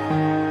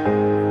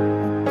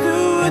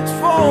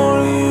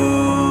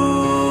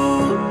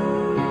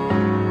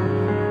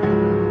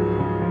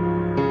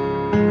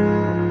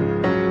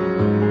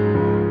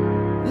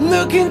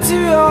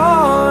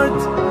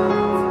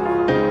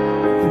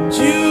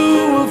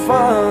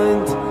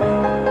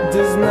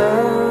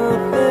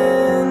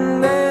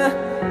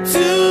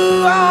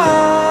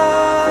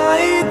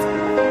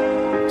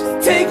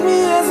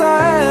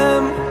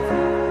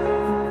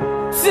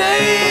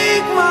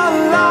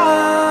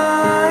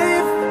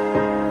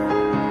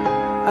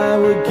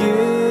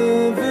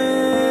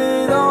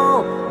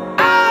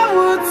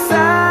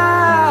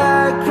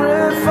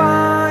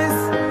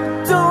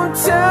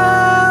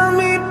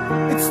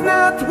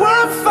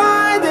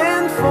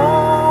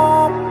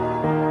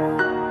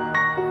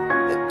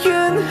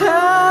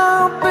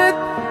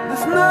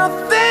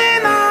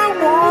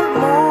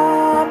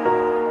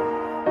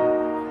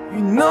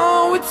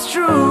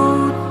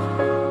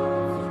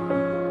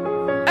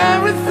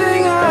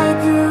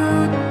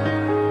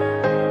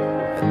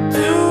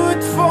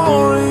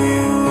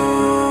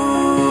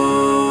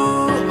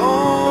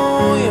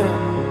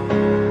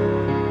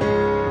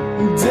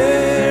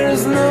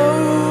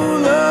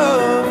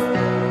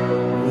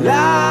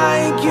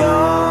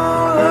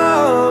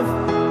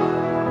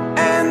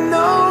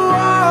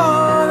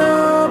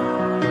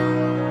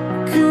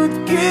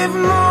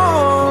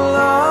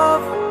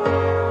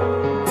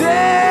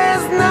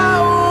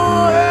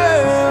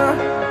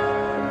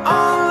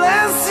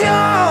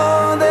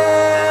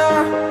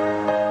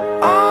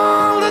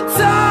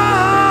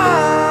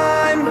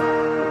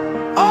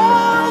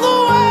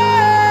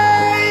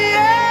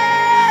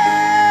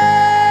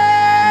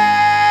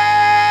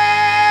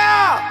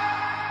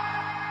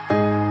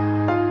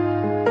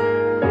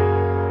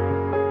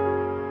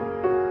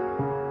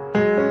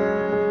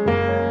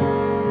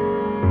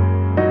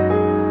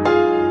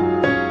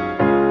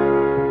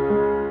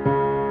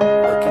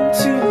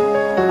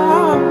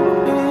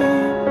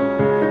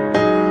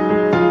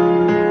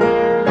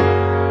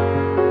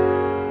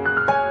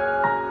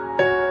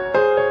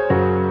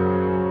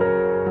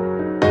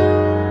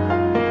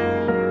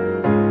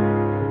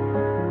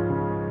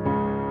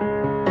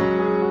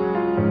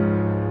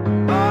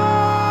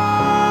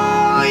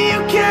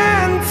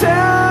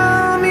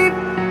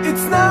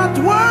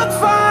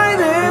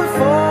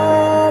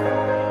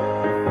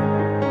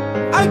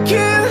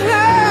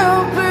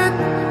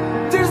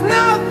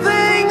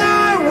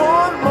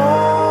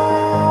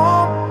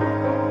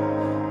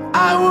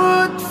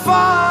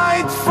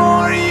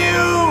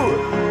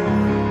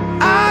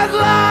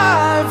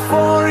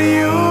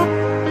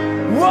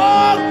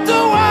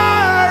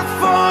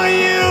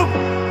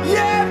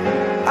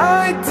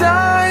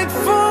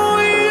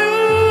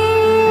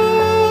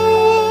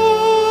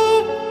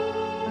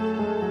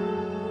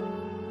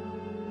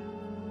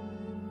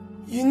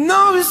You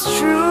know it's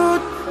true.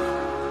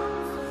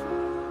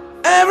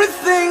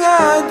 Everything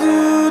I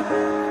do,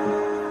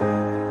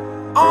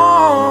 oh,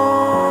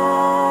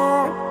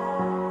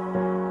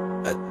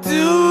 I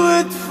do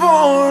it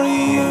for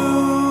you.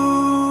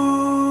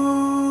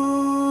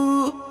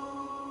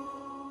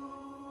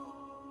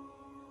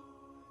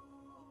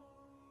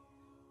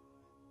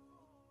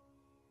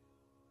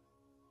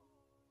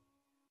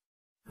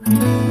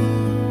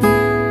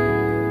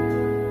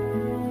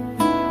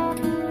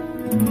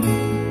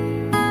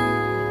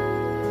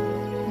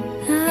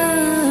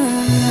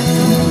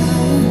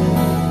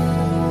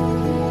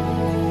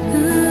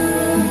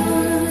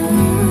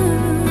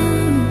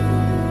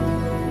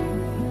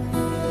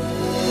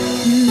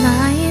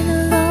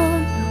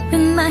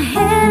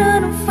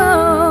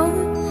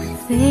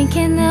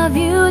 Thinking of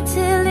you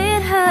till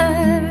it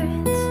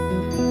hurts.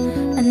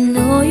 I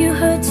know you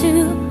hurt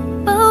too,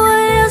 but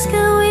what else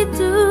could we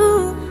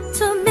do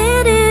to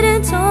mend it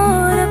and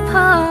torn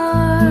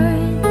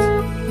apart?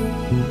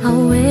 I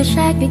wish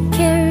I could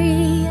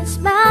carry a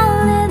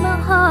smile in my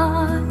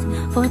heart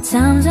for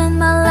times when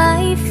my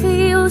life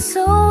feels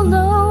so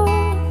low.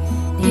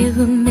 It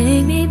would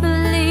make me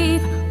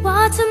believe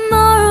what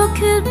tomorrow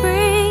could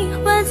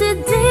bring, when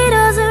today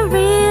doesn't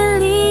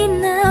really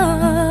know.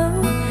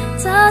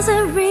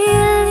 Doesn't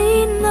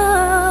really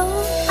know.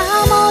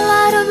 I'm all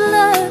out of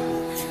love.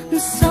 I'm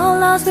so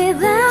lost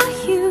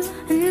without you.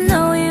 I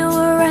know you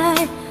were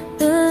right,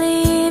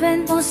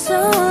 believing for so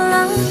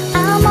long.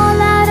 I'm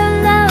all out of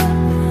love.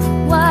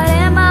 What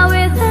am I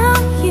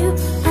without you?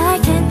 I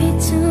can't be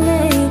too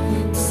late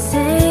to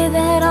say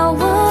that I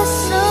was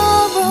so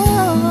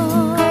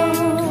wrong.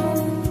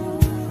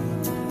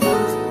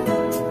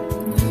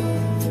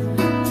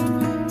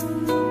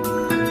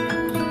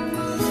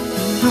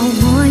 I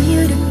want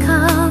you to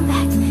come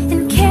back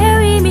and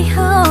carry me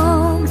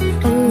home,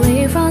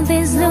 away from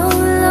these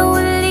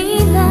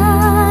lonely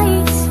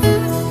nights.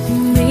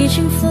 I'm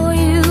reaching for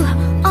you,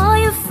 are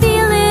you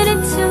feeling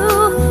it too?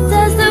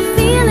 Does the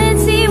feeling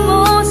seem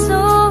more so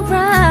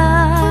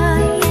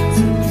right?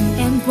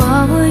 And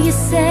what will you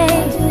say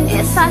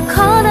if I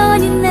called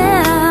on you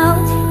now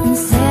and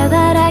said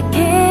that I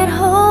can't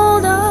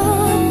hold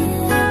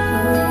on?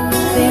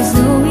 There's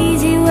no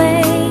easy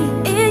way,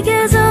 it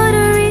gets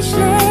harder each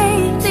day.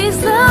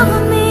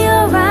 Love me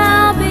or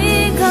I'll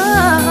be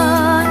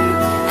gone.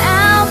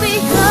 I'll be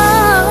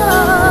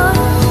gone.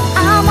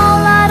 I'm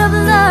all out of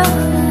love.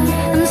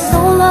 I'm so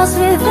lost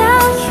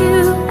without you.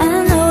 I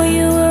know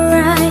you were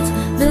right,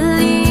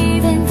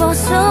 believing for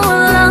so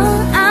long.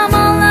 I'm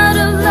all out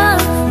of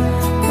love.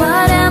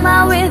 What am I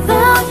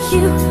without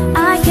you?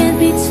 I can't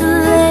be too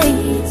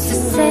late to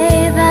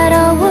say that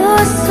I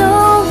was so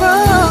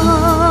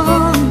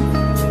wrong.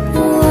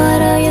 What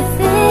are you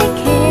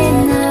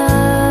thinking of?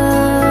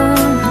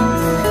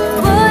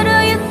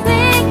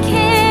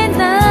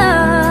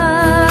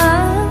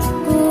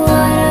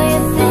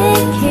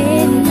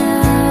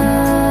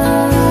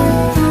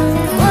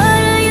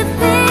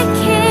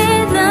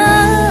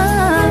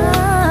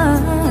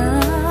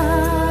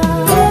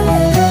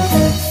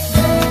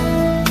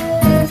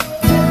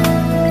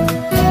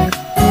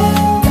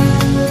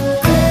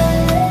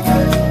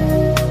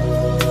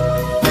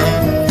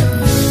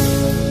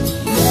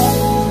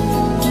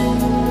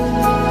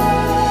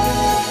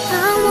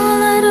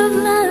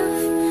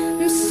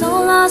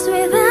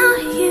 Without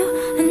you,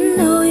 I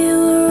know you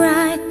were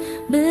right,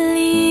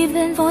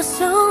 believing for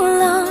so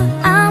long.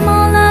 I'm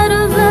all out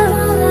of love.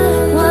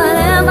 What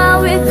am I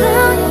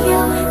without you?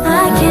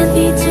 I can't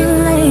be too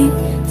late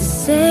to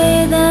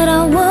say that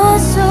I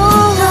was so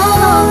wrong.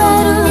 I'm all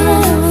out of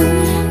love.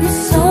 I'm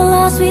so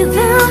lost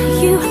without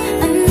you.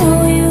 I know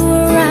you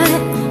were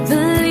right,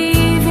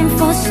 believing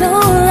for so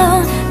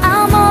long.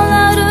 I'm all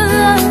out of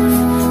love.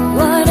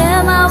 What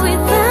am I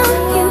without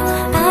you?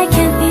 I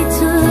can't be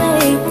too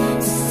late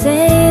to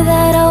say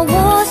that I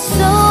was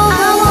so wrong.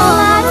 I'm all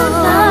out of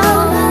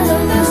love.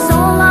 I'm so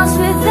lost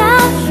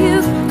without you.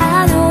 I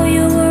know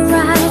you were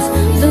right,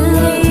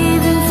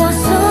 believing for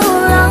so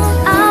long.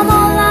 I'm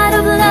all out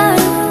of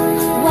love.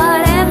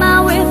 What am I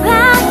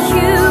without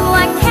you?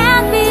 I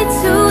can't be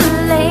too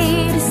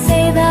late to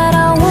say that I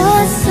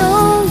was so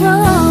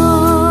wrong.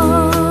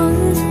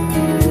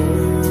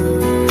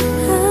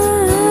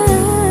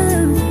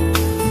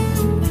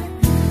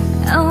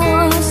 I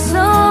was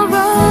so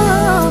wrong.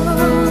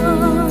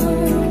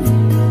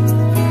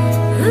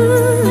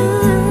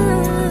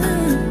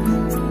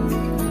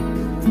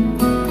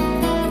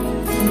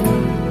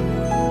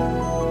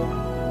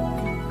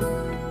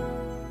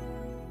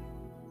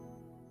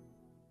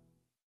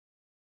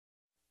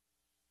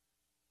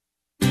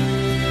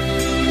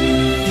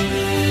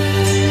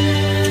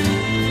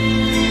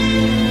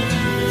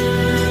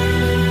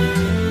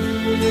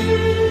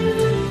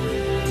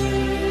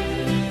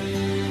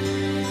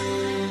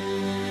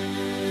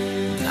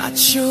 Not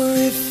sure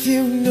if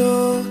you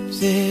know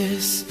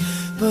this,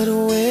 but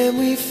when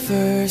we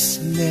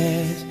first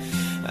met,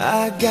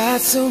 I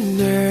got so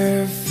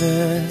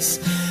nervous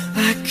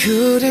I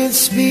couldn't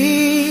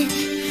speak.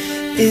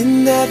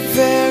 In that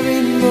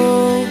very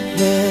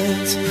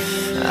moment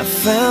I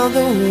found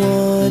the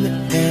one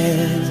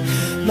and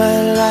my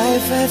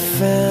life had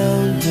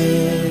found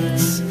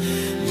its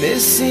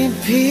missing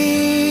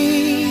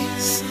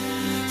piece.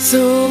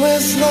 So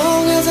as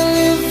long as I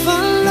live, I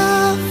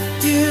love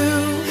you,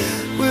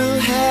 will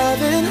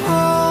have and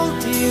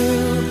hold you.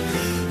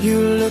 You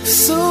look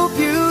so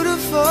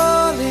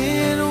beautiful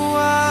in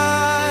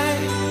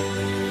white,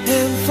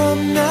 and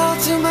from now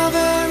to my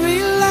very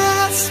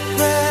last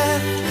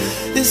breath,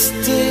 this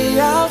day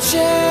I'll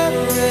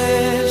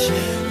cherish.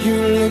 You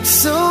look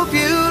so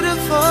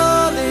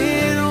beautiful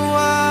in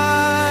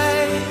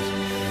white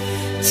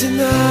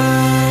tonight.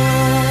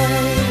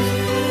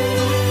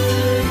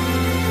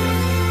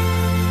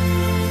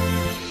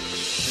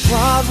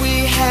 What we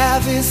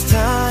have is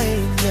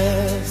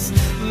timeless,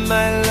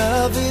 my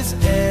love is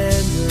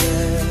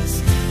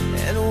endless,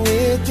 and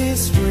with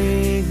this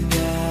ring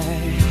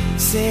I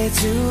say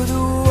to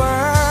the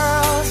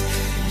world,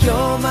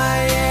 you're my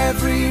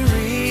every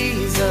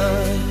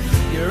reason,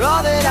 you're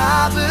all that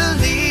I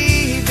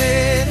believe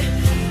in.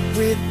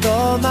 With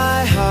all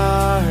my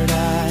heart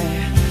I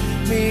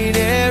mean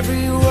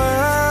every word.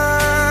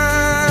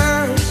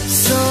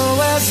 So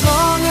as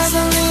long as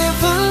I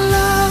live, I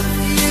love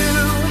you,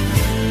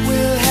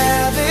 will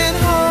have and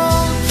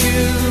hold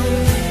you.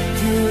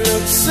 You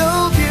look so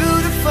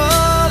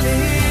beautiful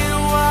in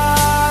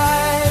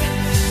white,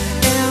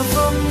 and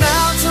from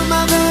now to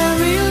my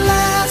very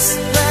last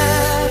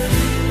breath,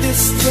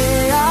 this day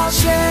I'll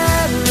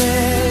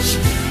cherish.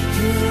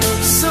 You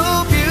look so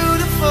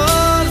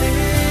beautiful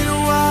in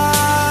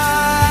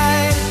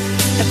white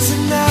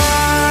tonight.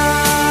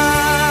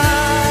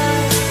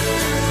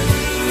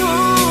 Oh,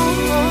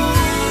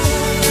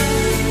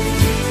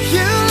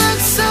 you look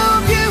so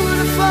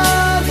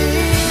beautiful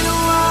in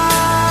white.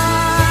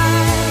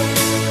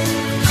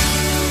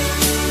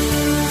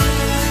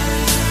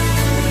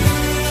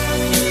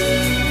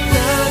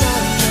 Na, na,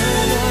 na,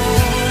 na.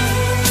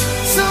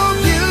 So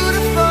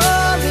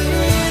beautiful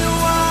in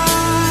white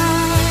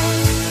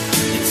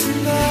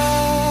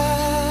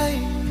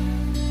tonight.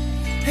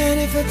 And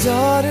if a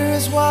daughter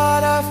is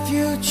what our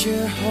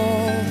future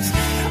holds,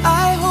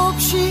 I hope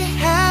she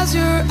has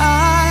your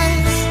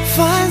eyes,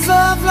 finds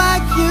love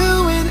like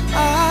you and I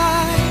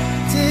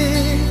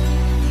did.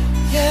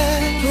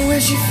 Yeah, but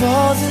when she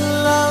falls in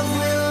love,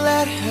 we'll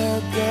let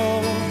her go,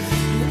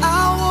 and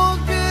I'll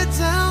walk her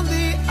down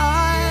the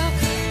aisle.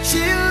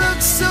 She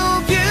looks so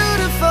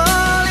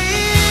beautiful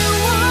in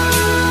white.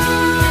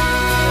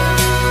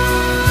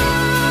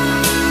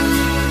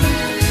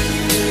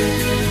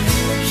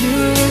 You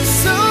look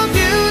so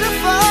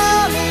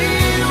beautiful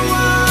in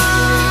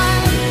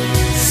white.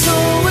 So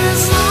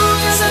as long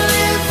as I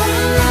live, I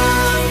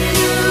love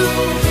you,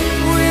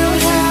 will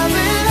have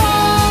and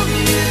hold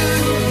you.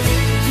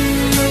 You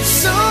look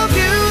so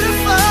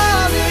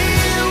beautiful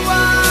in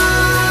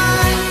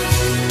white,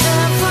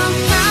 and from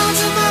now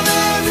to my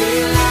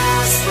very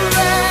last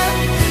breath,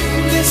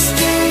 this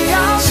day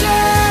I'll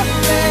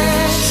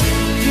cherish.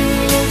 You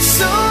look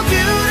so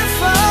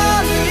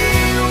beautiful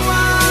in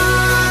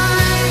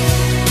white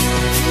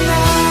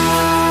tonight.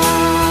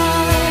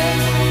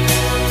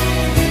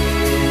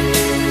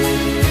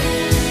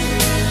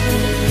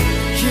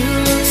 You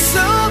look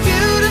so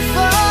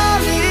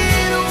beautiful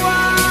in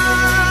white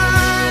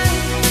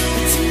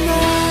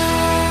tonight.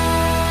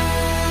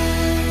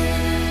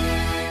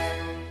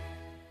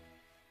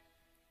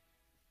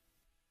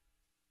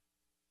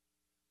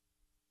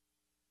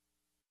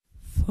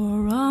 For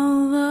all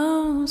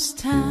those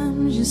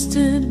times you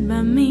stood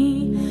by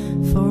me,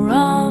 for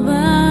all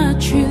the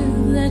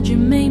truth that you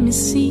made me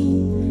see,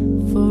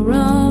 for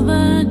all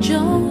the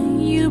joy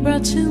you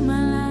brought to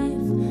my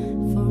life,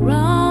 for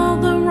all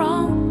the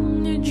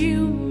wrong that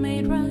you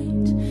made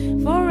right,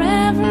 for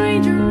every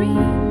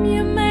dream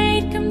you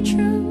made come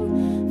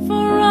true,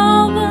 for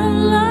all the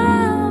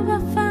love I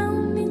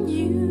found in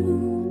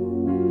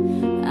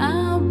you,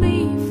 I'll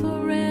be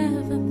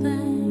forever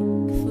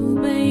thankful,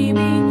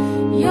 baby.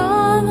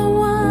 You're the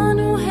one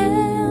who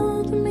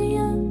held me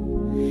up,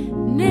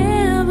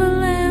 never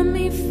let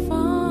me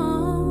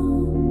fall.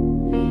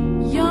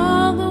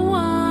 You're the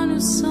one who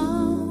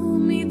saw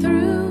me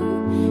through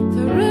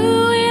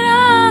it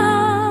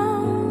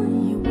all.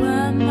 You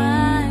were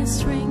my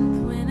strength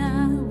when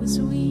I was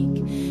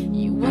weak.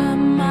 You were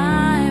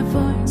my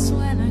voice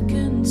when I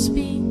couldn't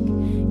speak.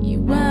 You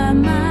were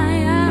my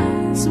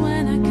eyes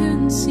when I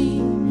couldn't see.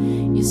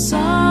 You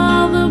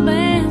saw the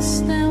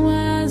best that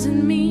was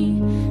in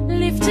me,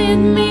 lifted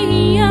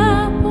me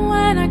up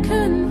when I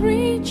couldn't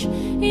reach.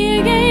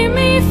 You gave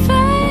me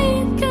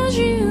faith 'cause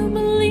you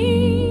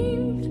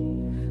believed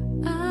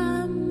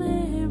I'm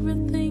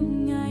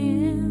everything I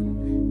am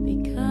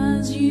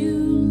because you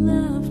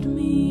loved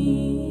me.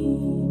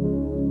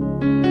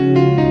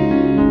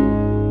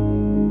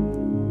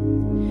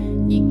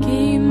 You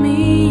gave me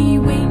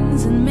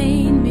wings and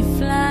made me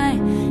fly.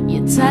 You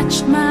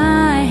touched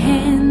my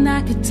hand,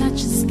 I could touch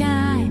the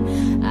sky.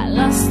 I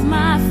lost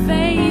my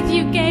faith,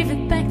 you gave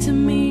it back to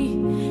me.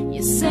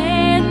 You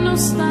said no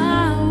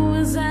star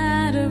was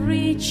out of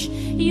reach.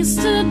 You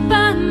stood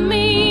by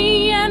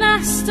me and I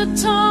asked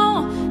at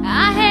all.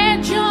 I had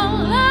your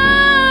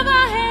love,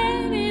 I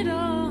had it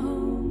all.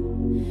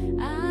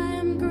 I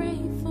am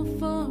grateful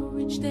for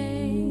each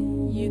day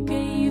you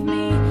gave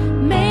me.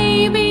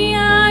 Maybe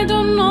I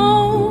don't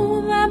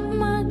know that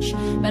much,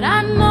 but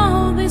I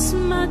know this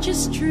much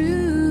is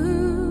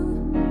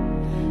true.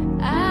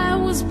 I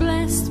was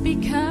blessed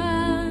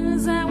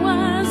because I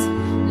was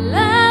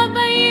loved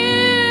by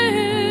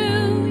you.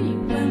 You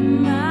were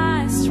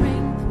my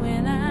strength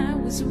when I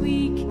was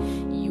weak.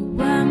 You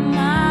were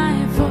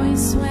my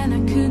voice when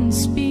I couldn't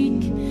speak.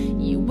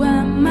 You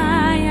were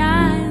my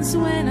eyes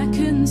when I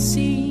couldn't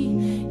see.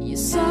 You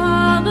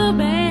saw the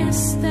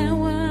best that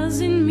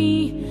was in me,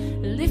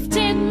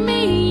 lifted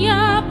me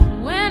up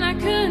when I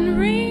couldn't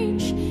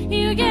reach.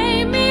 You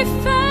gave me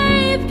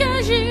faith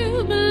 'cause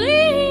you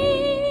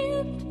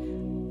believed.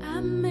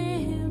 I'm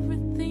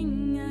everything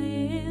I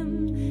am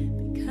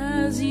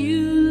because you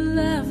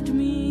loved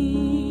me.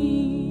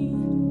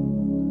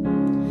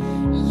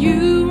 You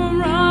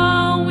were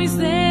always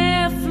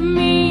there for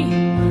me,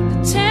 the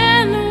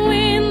tender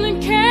wind that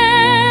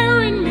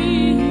carried me,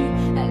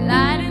 a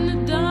light in the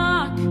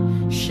dark,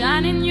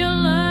 shining your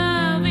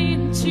love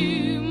into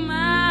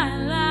my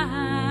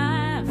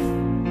life.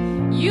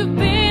 You've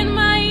been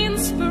my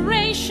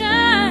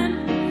inspiration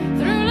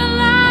through the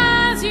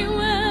lies you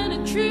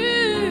weren't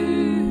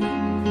true.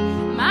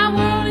 My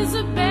world is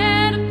a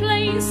better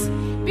place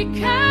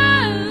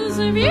because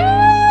of you.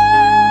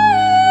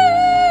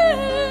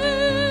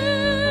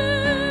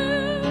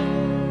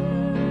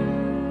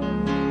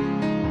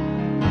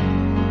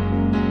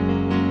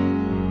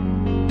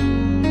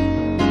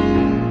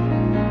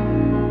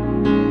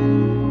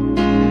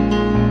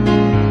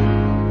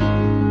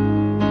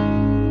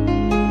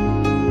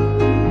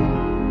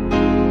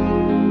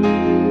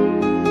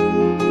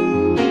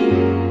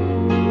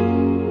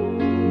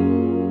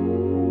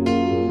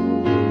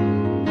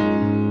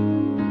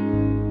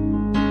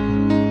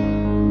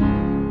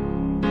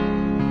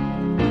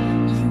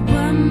 You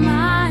were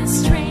my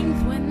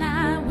strength when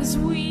I was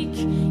weak.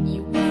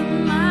 You were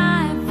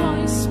my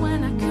voice when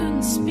I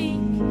couldn't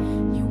speak.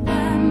 You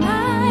were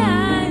my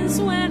eyes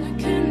when I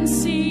couldn't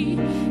see.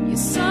 You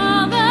saw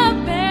the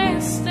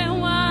best that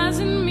was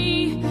in me,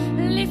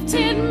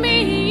 lifted me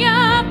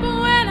up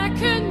when I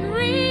couldn't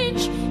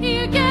reach.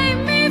 You gave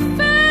me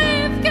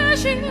faith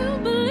 'cause you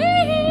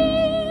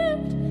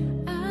believed.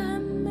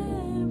 I'm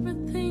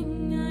everything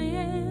I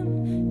am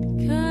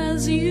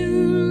because you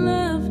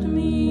loved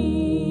me.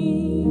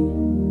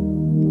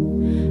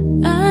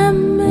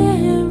 I'm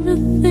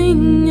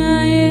everything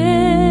I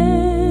am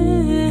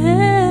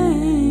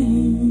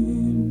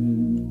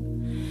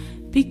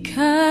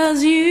because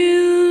you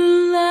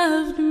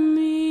loved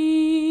me.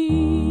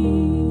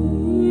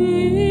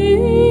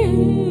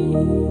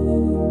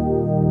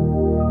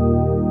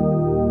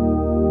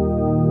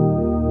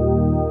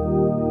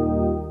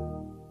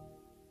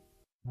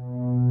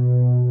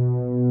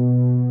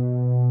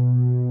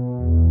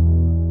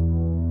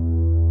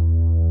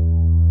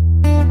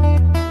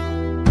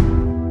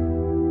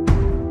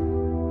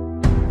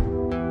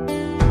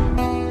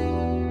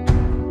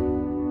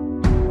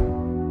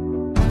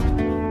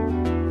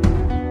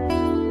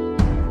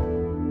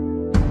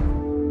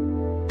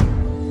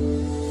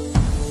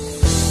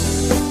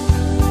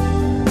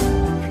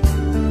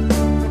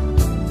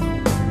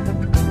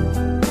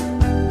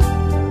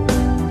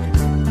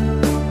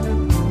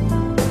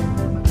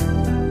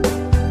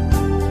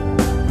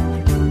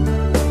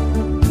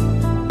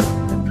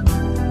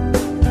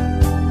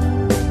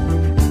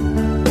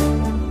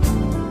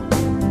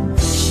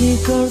 She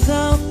calls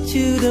out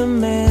to the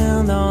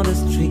man on the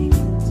street.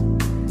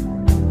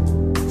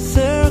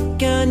 Sir,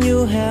 can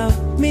you help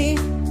me?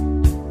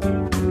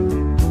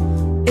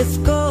 It's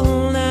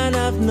cold and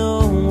I've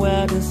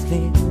nowhere to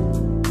sleep.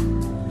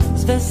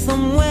 Is there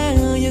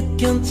somewhere you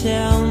can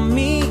tell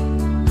me?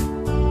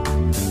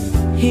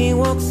 He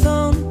walks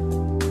on,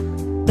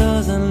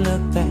 doesn't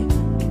look back.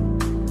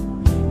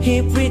 He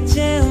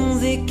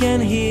pretends he can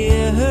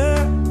hear her,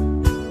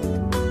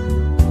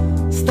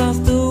 starts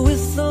to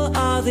whistle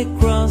as he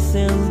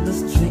crosses the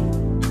street.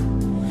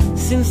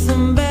 Seems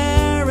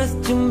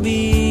embarrassed to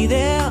be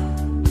there.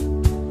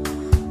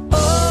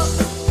 Oh,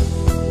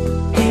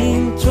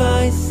 think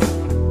twice,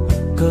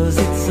 'cause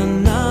it's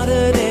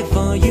another day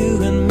for you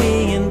and me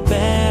in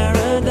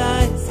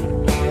paradise.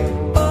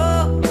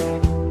 Oh,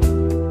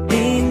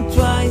 think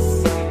twice,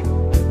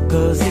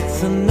 'cause it's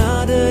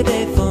another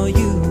day for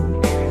you,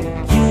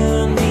 you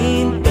and me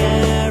in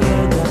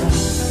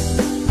paradise.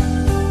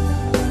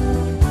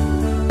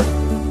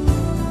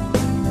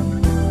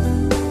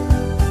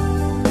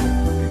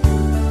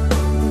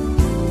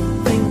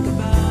 Think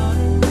about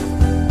it.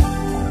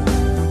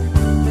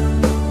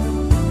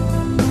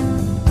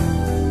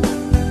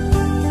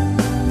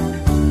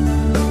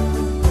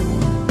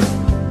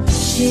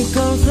 She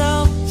calls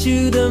out to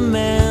the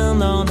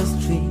man on the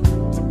street.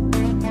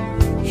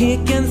 He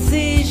can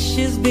see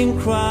she's been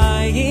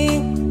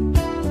crying.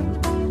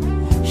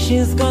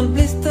 She's got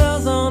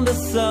blisters on the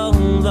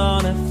soles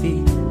on her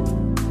feet.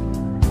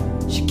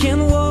 She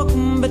can't walk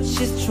but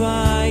she's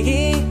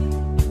trying.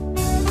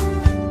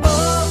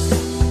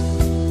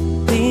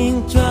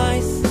 think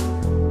twice,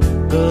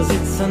 'cause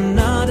it's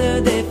another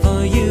day for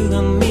you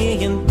and me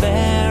in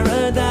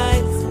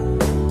paradise.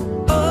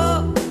 Oh,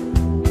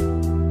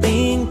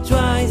 think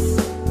twice,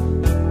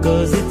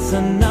 'cause it's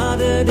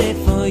another day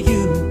for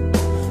you,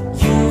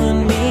 you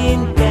and me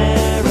in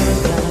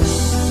paradise.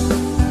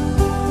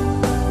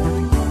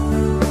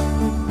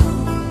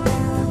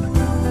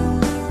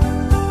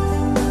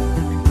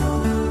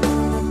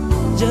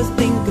 Just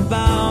think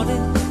about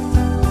it.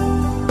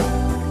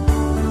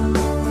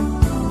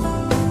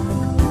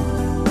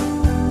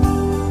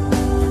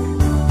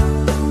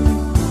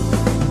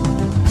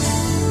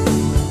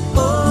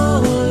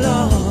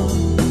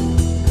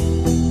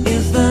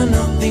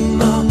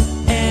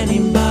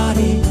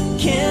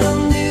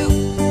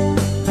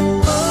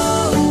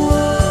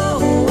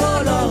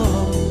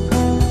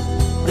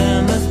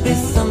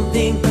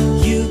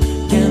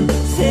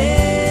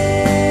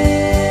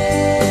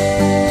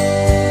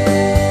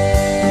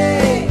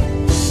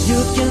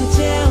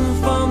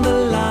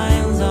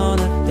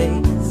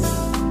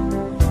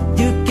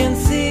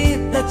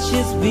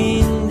 She's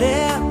been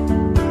there,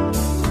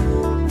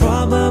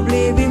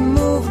 probably been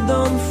moved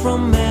on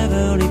from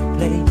every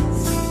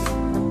place,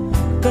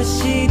 'cause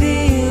she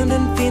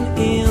didn't fit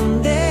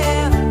in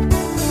there.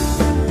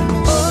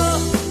 Oh,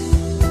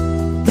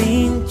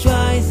 think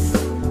twice,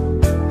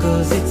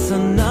 'cause it's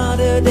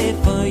another day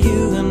for you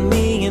and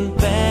me in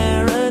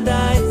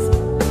paradise.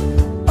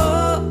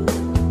 Oh,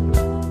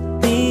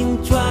 think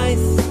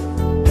twice,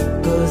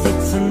 'cause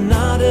it's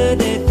another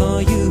day for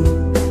you,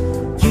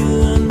 you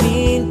and me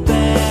in paradise.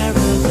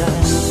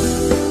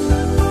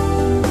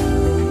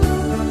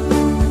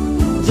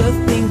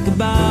 Think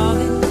about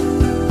it.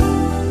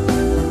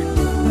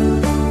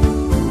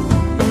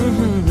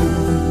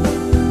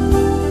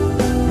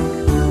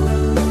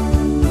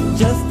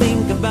 Just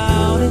think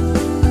about it.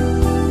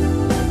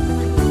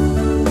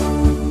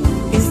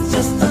 It's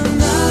just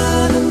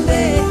another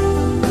day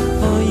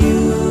for you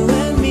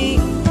and me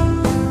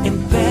in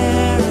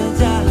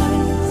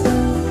paradise.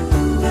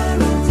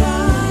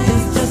 Paradise.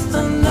 It's just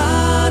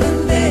another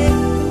day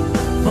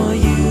for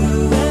you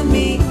and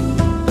me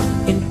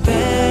in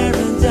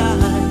paradise.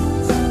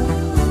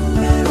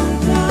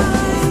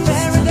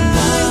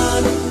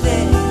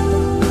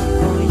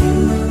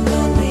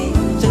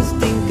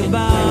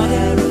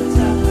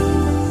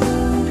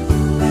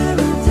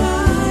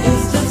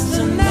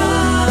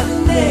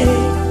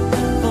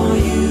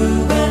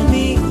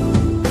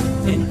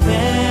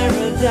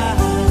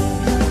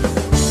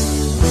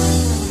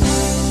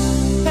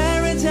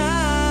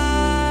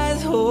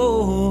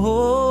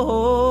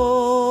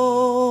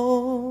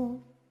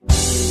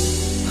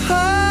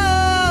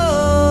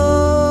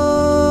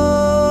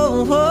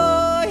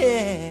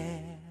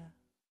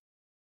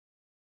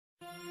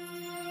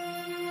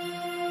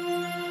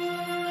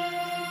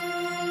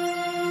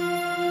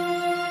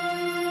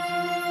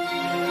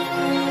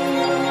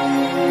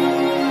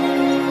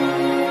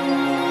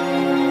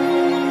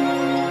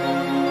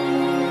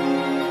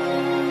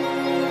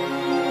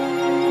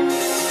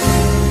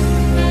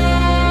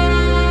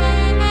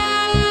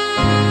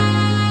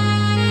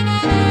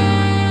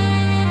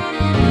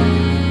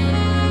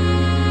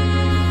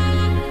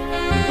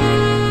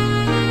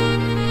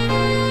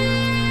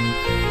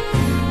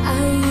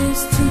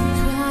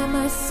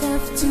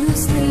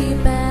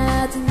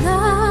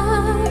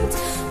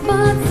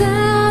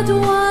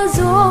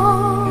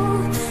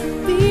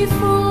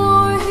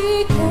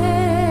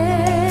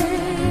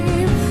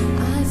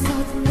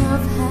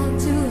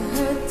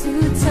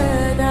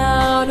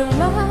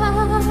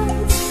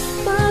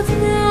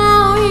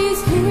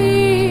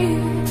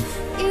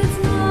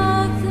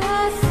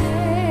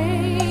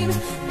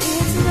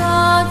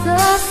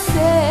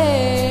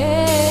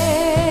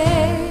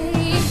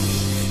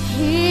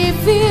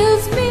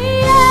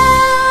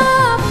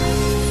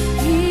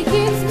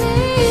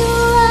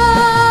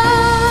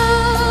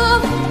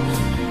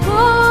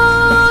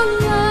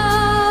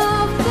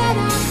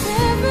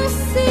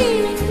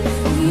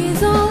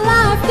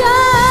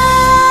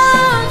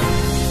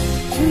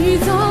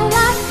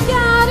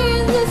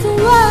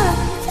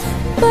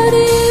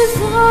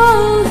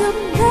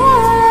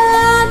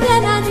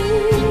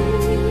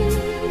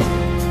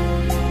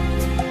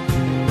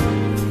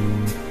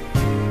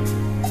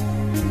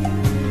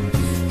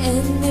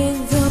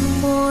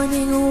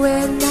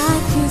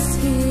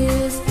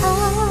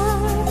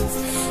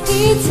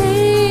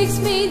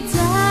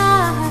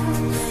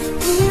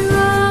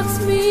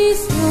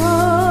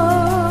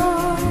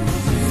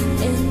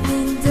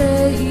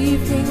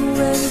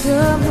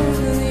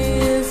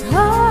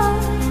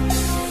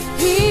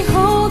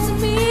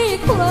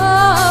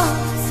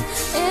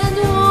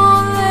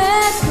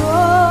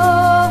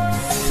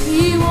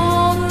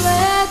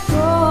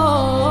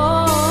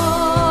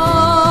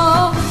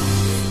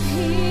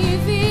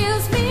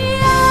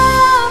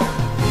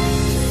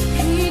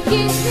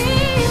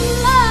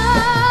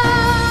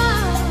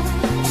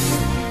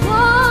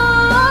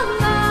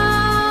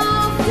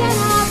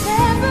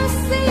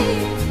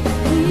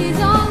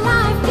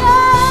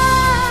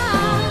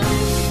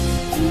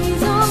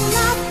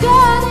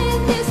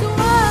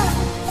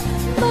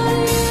 But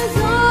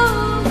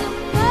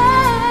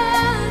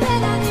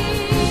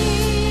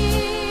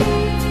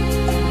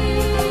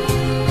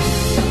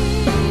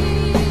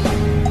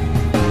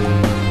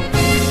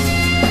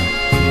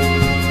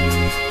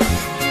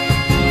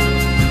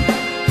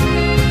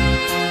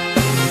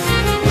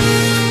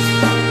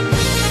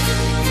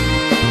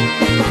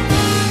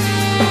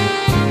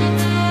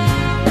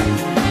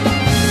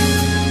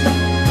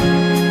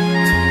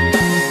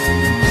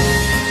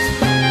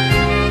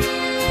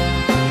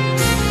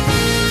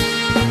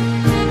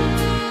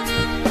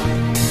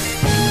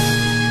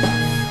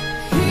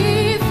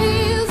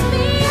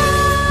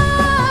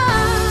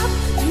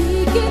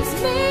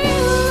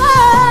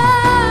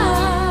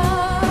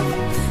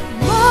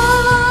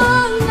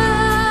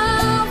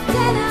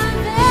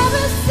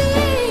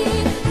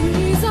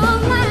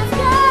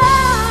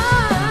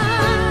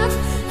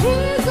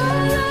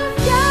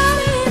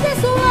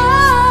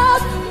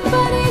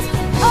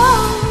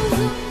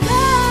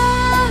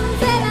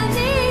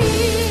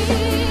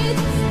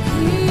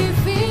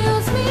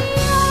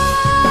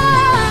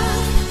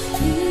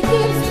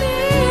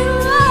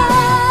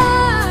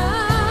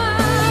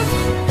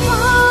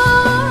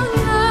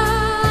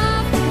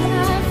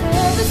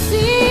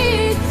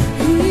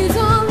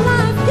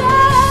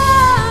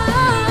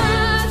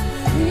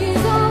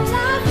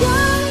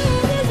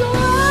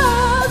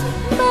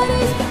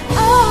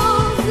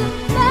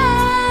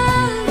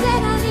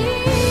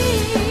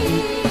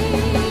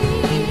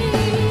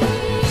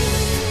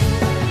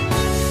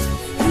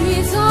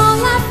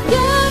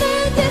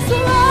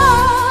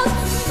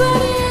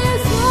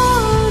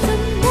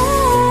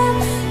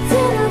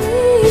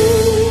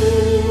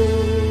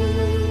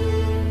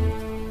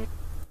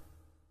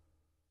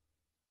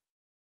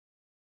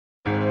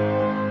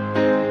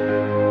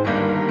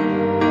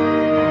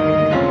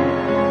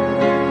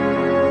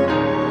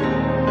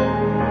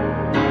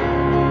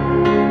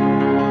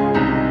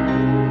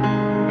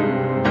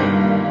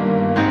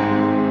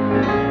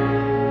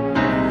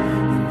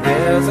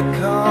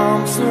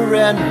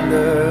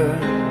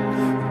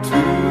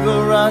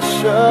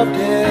rush of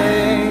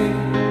day,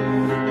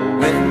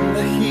 when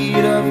the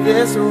heat of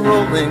this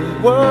rolling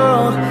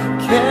world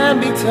can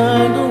be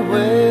turned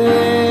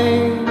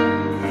away.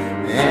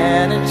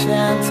 An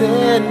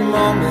enchanted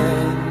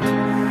moment,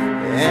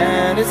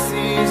 and it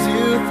sees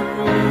you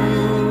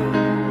through.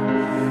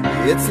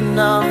 It's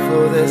enough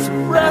for this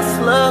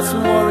restless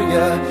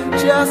warrior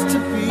just to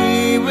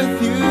be with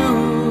you.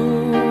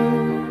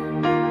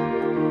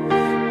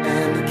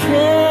 And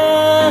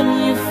can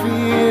you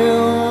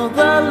feel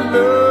the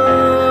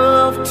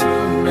love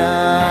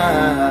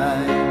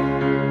tonight?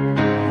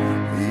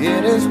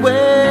 It is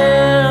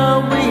where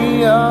we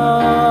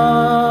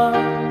are.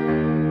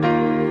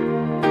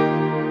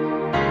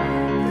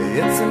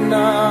 It's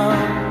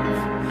enough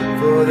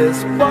for this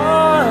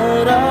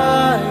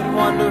wide-eyed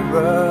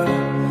wanderer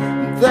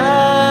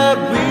that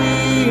we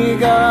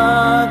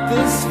got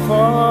this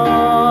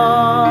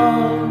far.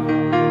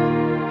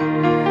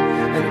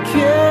 And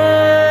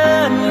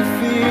can you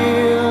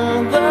feel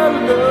the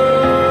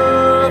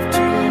love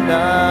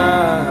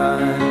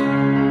tonight,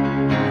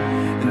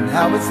 and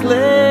how it's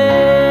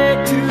laid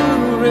to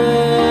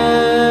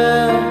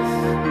rest?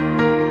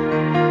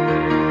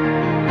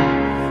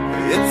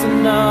 It's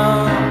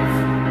enough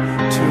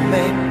to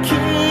make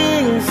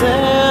kings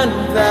and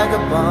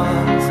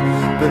vagabonds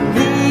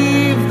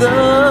believe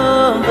the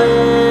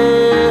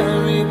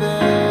very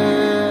best.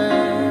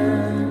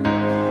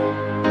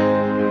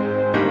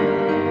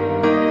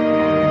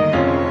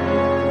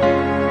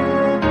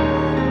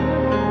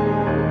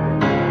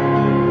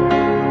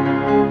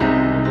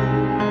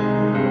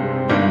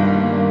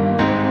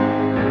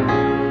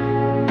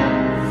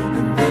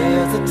 And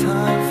there's a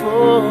time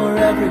for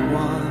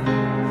everyone,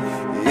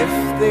 if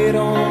they'd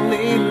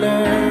only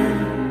learn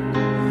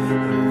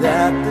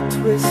that the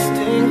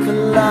twisting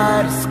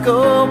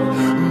kaleidoscope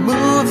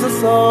moves us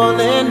all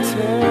in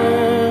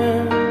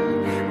turn.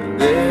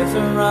 There's a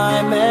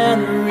rhyme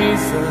and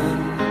reason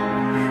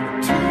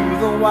to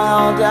the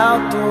wild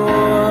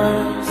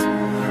outdoors,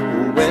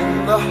 when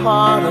the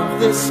heart of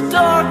this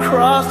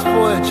star-crossed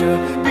voyager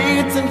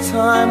beats in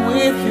time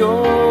with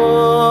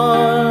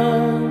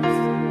yours.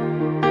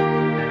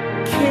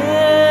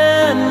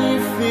 Can you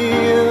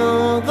feel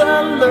the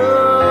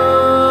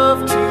love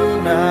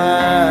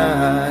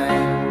tonight?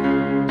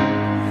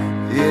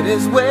 It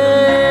is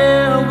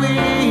where we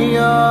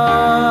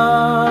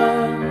are.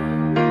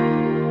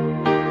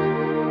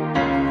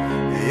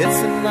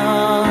 It's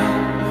enough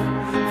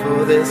for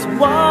this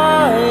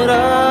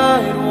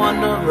wide-eyed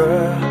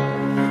wanderer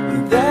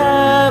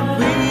that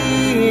we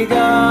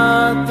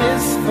got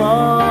this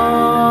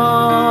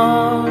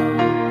far.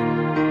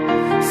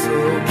 So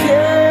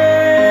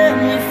can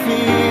you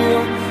feel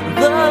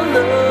the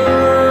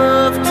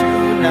love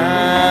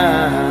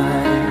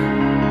tonight,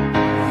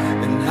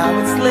 and how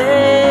it's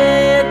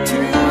laid to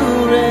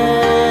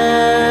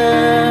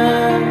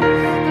rest?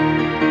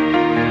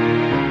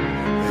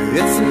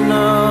 It's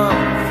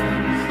enough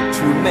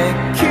to make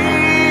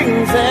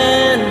kings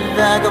and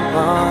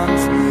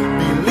vagabonds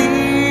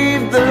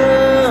believe the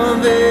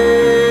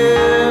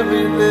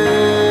very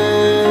best.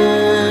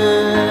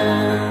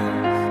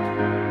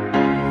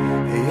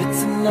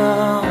 It's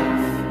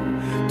enough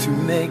to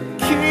make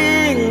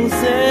kings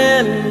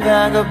and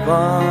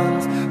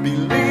vagabonds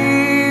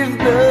believe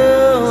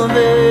the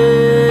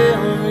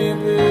very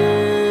best.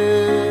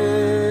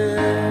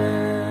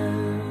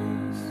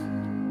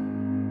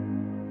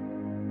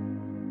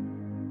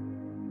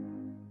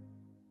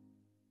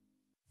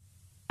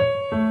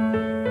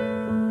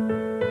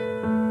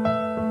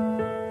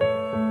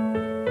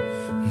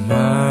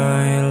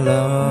 My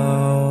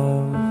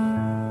love,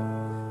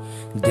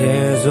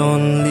 there's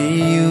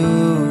only you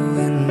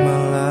in my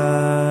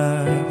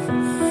life,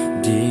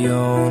 the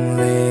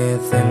only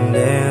thing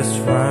that's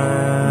right.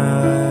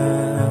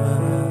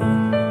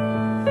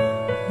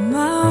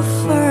 My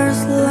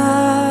first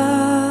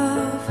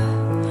love,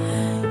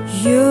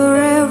 you're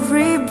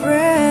every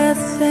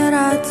breath that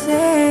I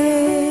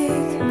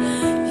take,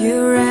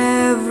 you're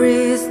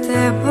every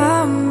step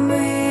I make.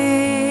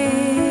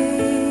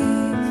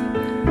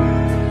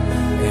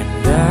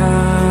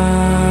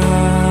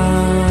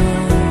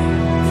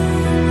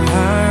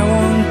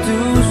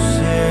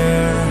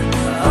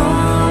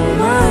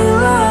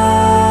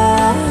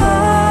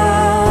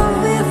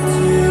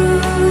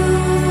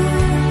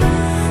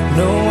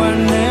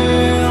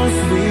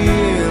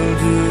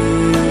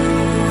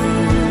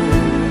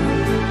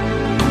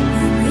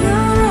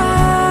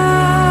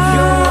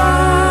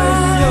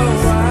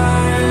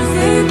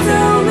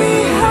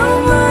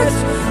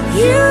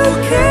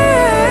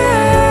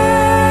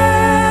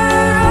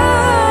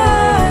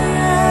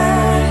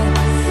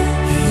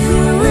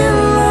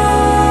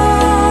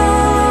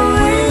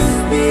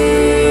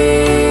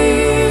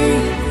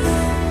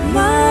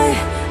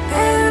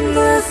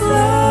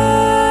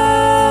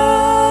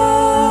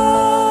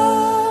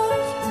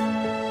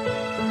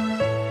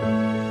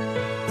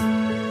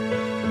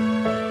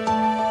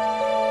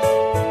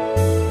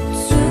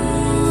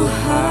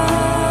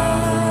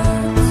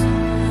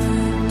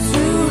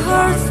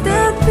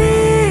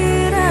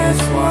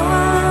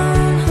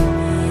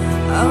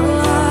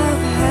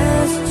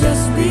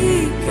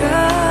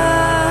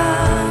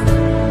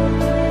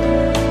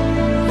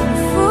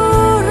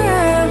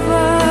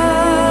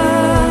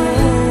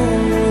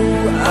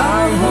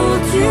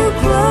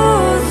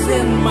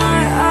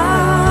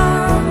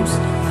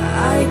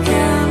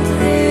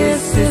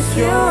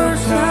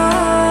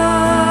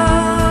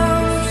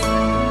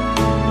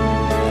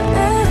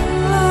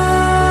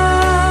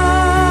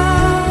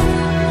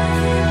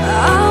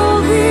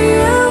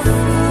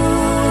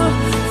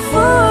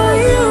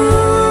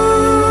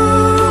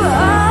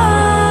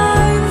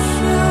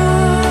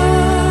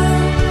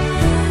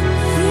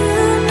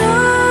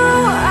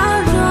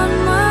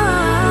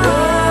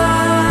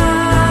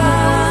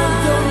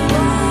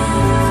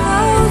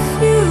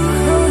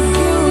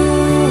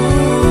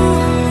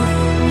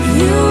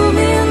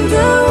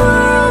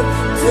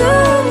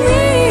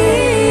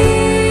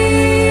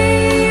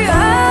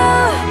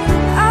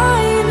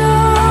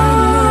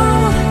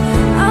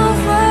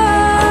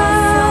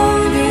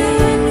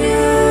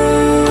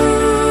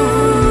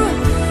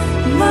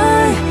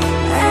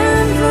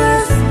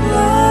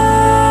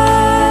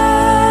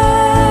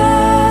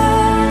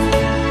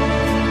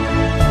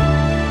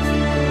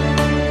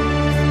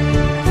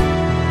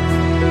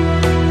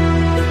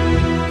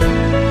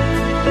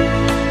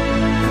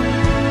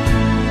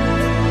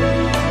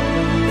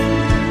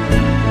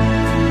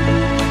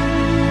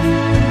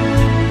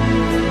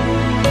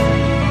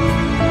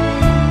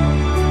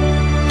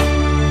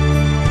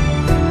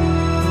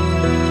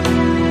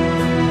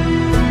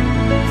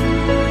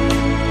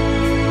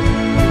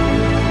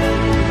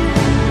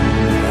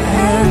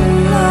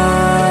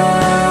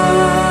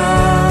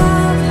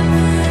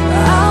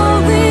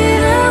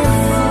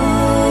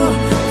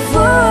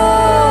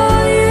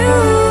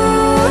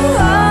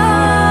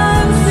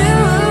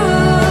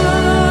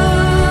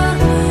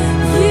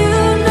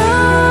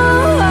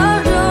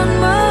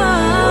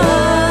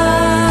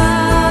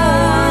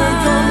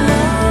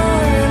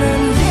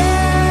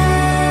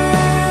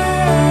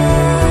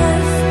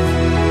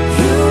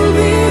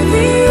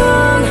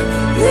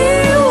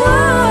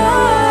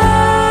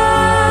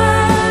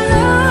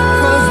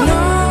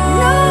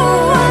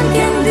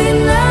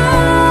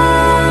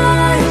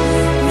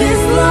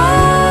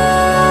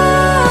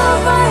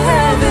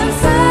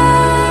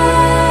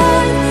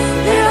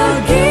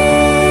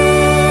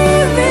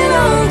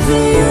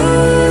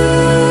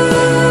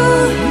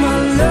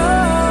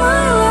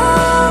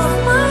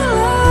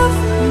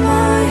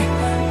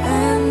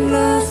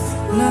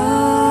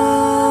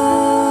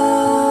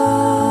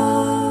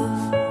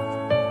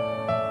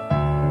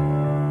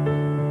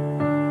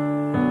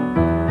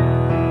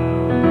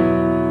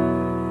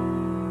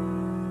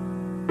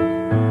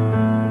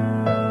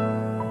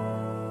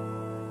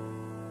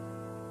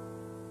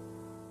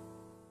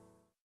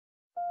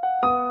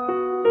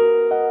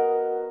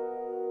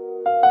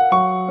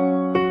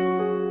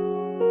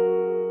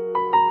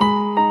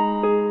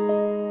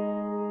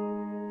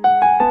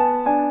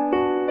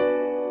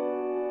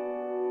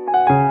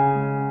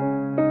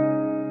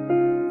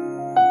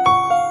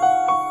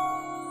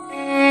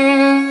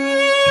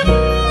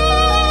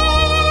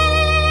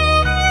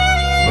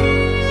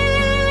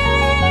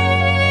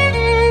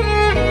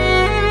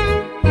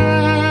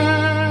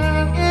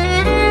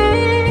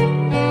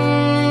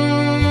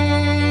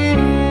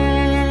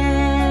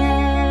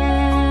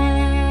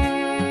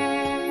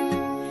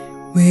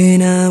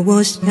 When I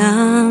was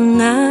young,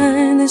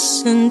 I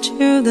listened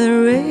to the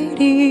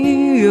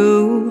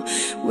radio,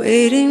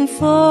 waiting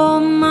for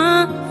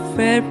my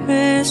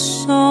favorite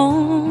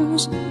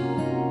songs.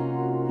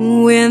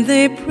 When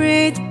they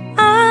played,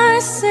 I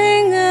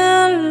sing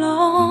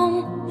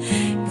along.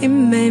 It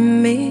made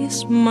me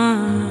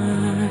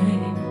smile.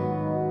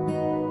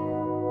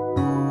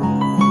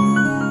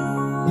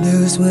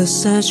 Those were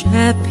such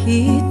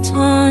happy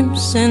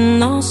times,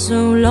 and not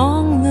so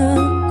long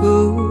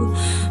ago.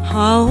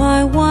 How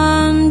I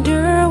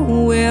wonder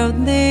where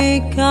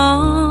they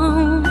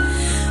gone.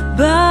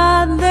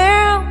 But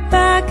they're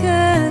back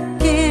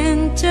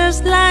again,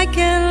 just like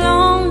a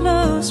long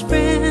lost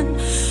friend.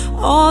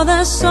 All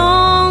the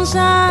songs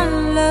I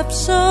love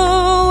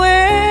so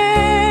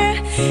well,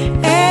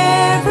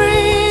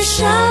 every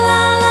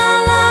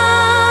sha-la-la-la,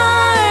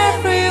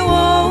 every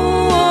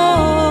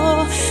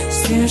whoa-whoa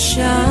still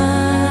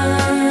shines.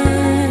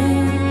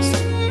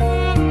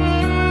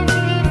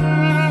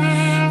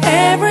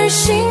 Every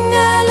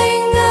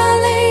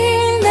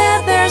shing-a-ling-a-ling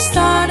that they're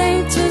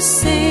starting to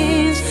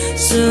sing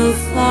so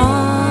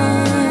fine.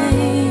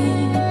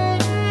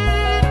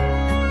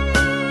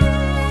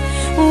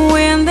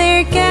 When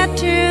they get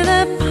to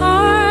the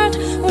part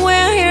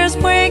where he's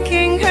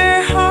breaking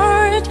her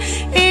heart,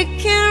 it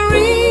can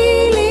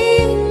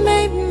really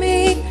make me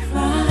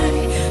cry,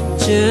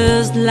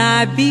 just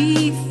like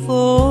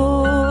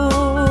before.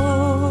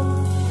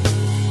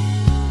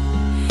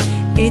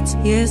 It's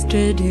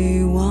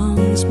yesterday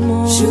once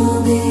more.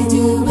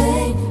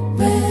 Shooby-doo-bay,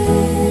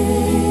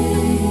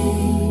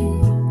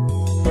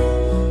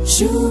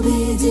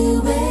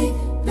 shooby-doo-bay,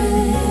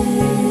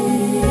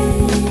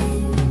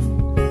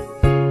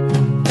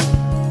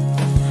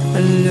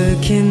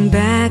 looking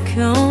back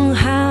on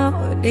how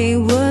it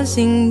was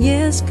in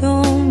years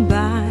gone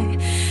by,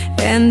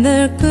 and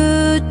the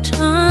good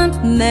times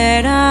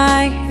that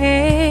I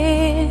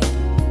had,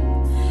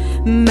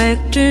 make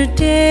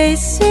today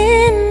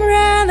seem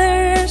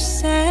rather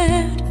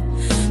sad.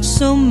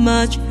 So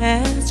much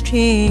has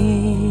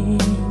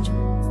changed.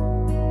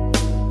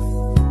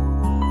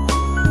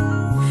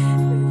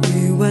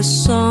 It was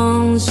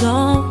songs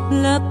of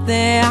love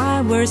that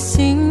I would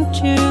sing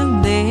to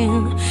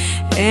them,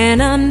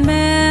 and I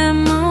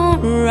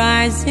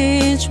memorize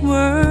each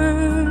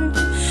word.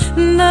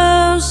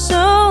 Those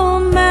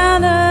old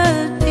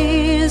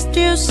melodies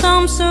still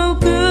sound so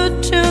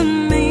good to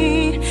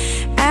me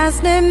as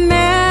they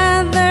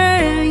melt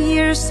the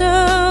years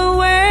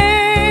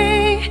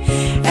away.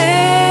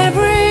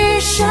 Every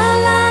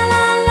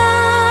sha-la-la-la,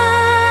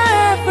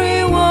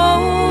 every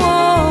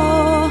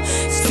whoa-whoa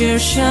still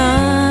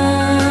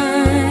shines.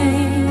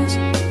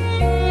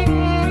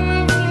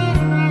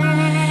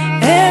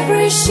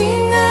 Every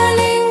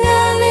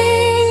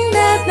shing-a-ling-a-ling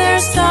that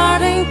they're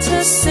starting to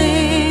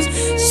sing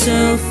so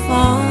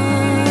fine.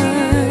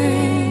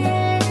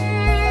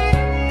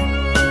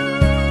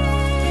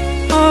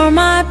 All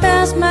my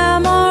best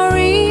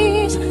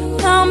memories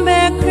come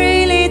back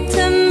really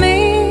to me.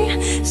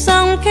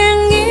 Some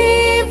can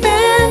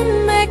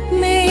even make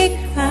me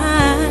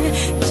cry,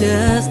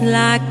 just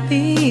like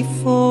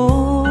before.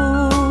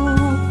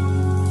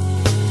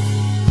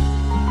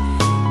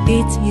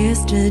 It's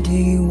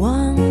yesterday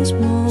once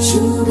more.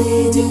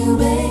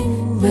 shooby-doo-bay,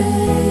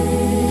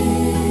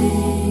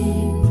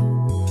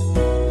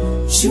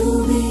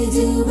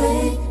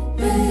 shooby-doo-bay,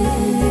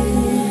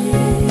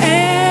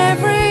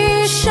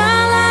 Every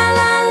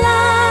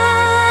sha-la-la-la,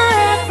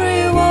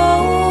 every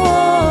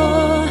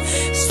whoa-whoa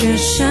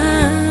still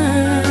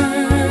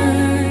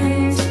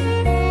shines.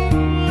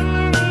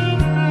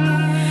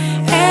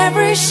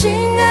 Every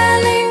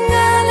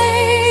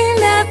shing-a-ling-a-ling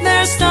that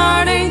they're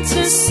starting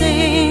to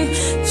sing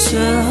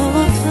so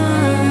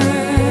fine.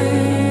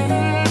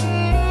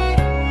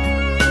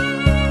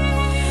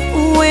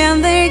 When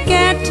they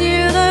get to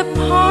the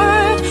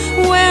part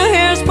where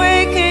he's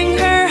breaking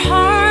her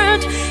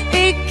heart,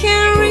 it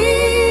can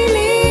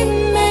really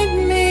make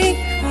me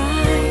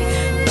cry,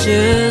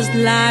 just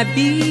like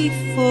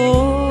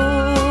before.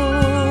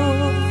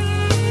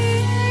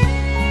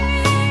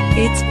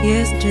 It's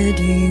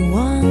yesterday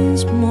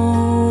once more.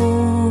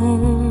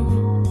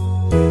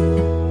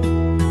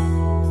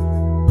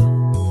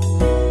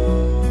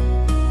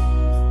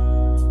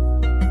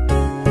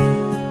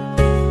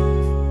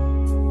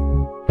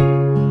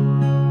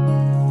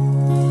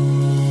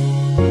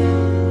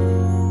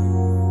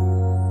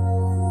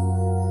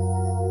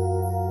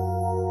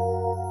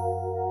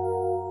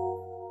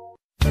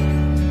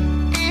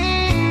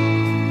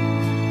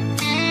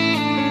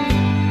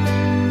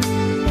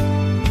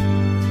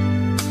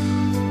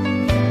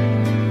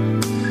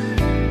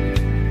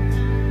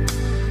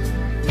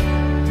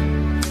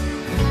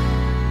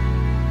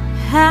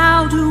 How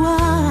do I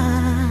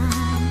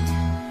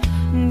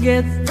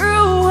get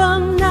through a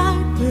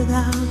night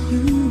without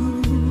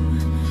you?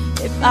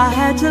 If I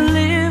had to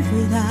live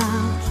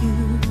without you,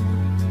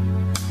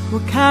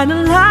 what kind of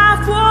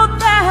life would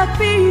that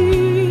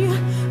be?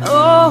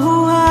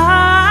 Oh, I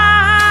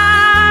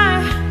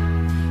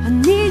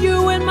need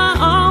you in my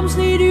arms,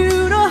 need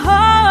you to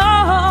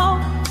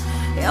hold.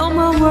 You're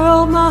my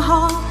world, my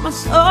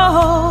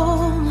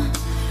soul.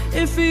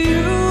 If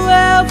you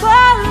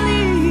ever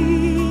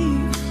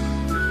leave,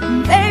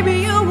 baby,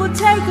 you will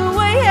take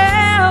away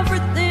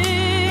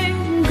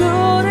everything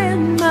good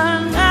in my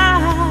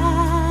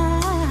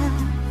life.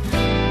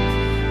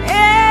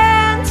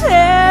 And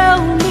tell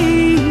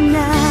me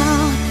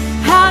now,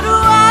 how do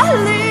I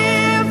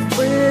live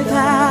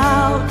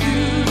without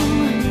you?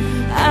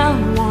 I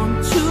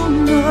want to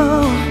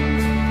know.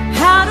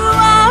 How do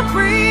I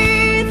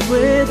breathe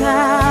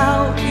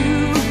without you?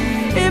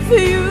 If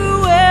you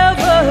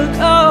ever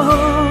go,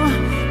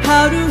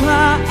 how do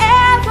I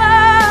ever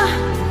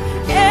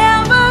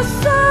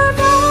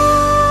survive?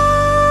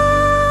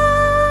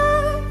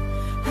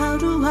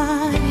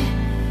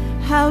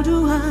 How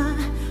do I,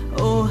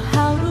 oh,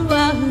 how do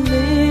I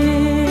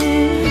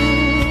live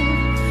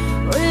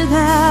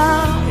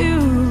without you?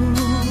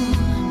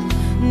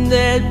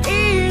 There'd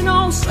be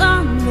no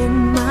sun in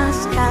my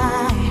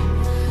sky,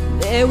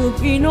 there will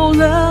be no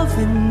love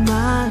in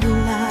my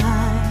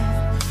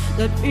life,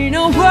 there'd be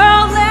no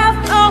world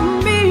left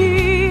on me.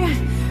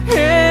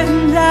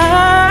 And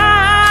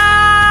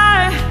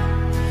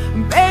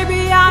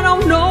baby, I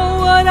don't know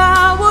what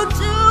I would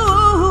do.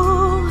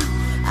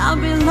 I'll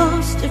be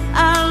lost if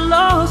I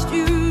lost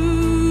you.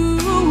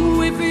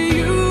 If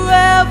you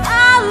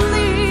ever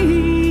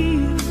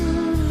leave,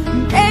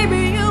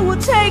 baby, you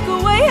will take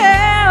away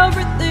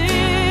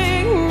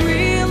everything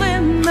real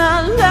in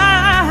my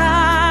life.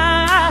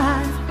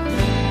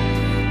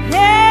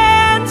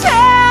 And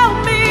tell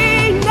me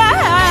now,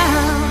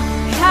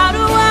 how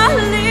do I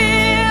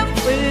live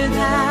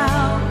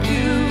without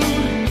you?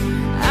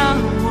 I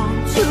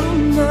want to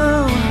know.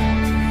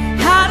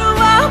 How do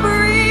I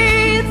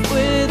breathe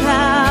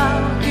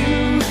without you?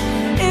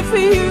 If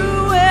you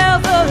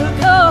ever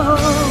go,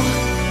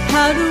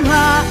 how do I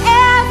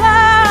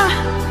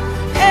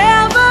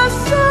ever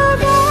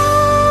survive?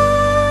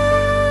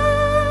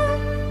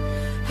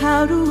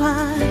 How do I,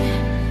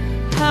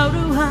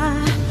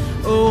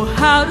 oh,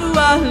 how do I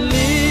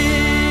live?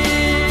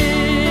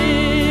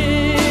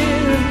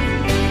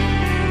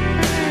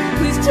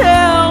 Please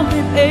tell me,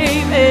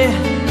 baby,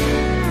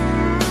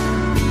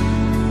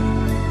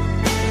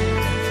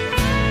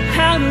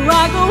 how do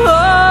I go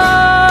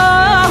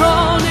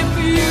on if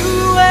you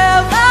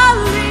ever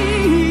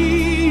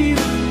leave?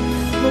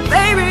 Well,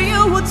 baby,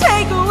 you will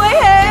take away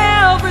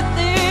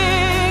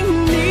everything,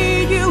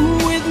 need you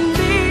with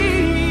me.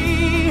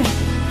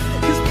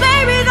 'Cause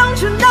baby, don't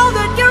you know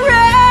that you're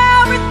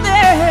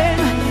everything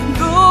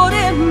good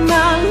in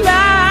my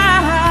life?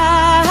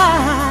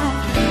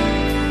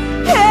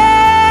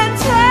 And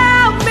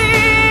tell me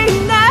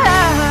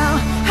now,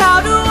 how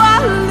do I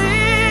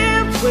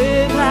live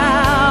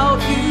without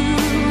you?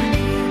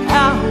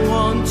 I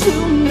want to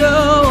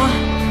know.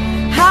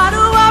 How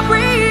do I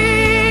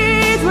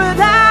breathe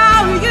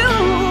without you?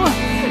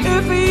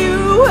 If you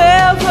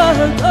ever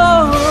go,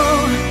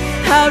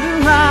 how do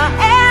I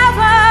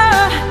ever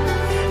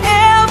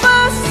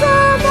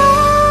survive?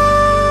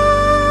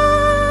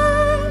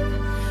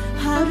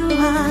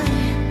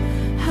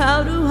 How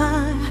do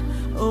I,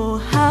 oh,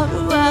 how do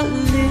I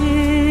live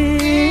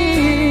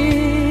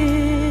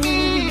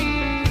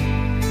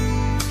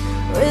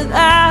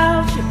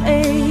without you,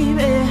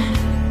 baby?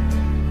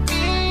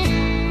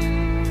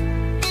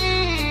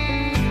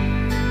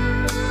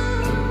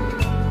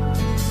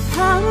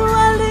 How do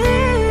I live?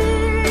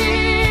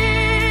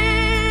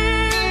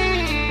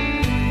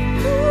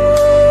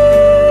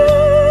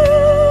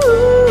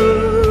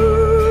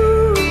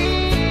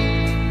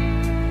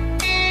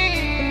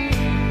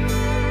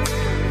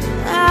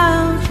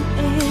 Without you,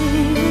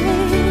 baby.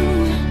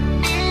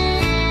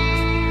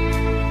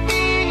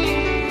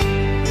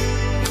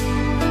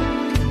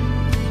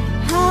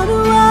 How do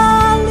I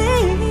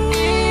live?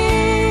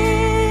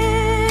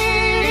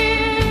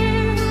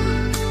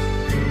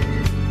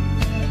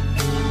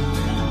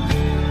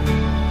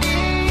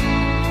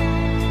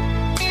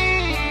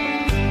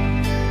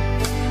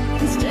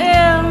 Just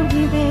tell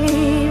me, baby.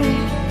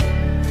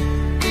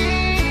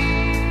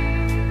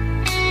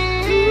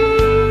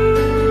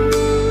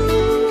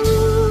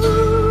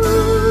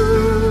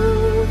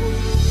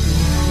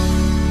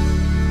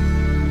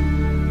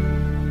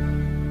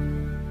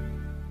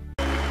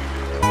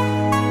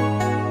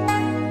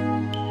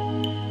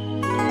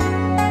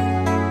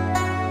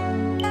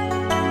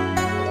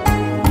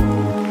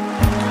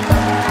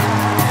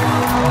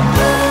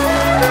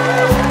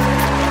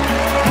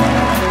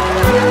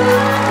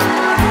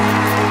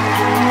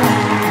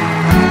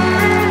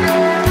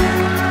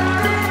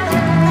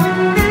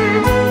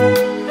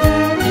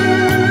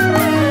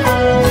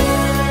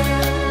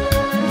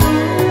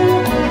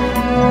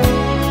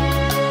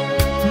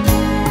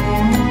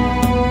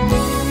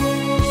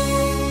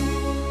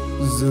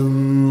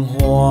 Rừng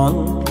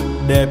hoang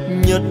đẹp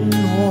nhất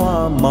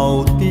hoa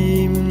màu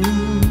tím,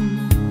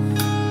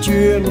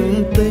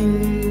 chuyện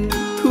tình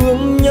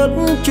thương nhất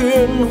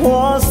chuyện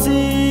hoa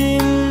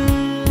sim.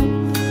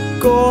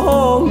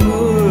 Có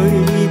người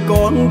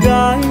con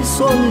gái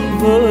xuân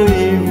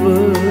vơi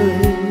vơi,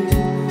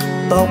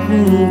 tóc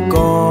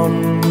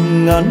còn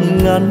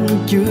ngăn ngắn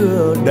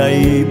chưa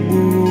đầy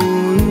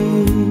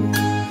bụi.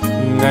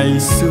 Ngày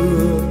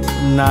xưa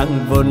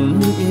nàng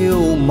vẫn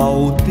yêu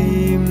màu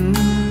tím,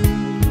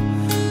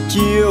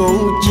 chiều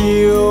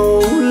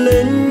chiều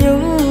lên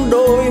những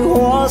đôi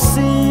hoa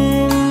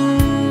sim,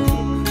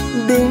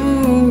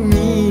 đứng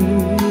nhìn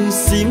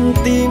sim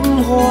tím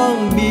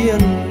hoang biên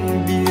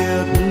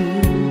biệt,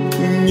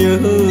 nhớ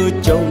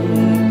chồng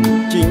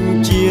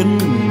chinh chiến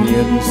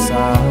miền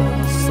xa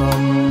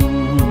xăm.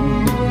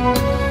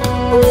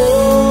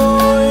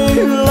 Ôi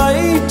lấy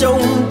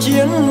chồng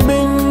chiến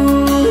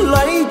binh,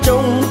 lấy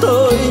chồng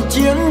thời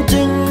chiến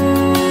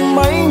tranh,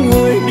 mấy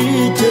người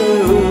đi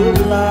trở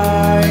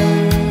lại.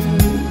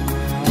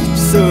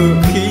 Sợ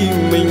khi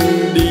mình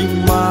đi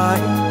mãi,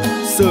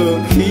 sợ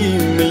khi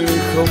mình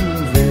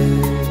không về,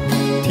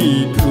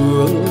 thì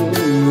thương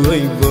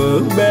người vợ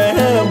bé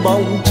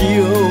bóng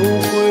chiều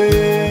quê.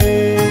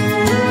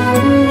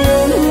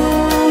 Nhưng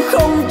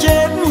không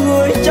chết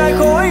người trai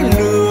khói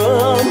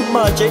lửa,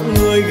 mà chết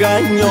người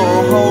gái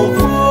nhỏ hậu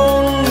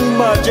phương,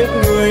 mà chết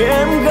người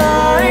em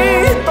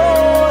gái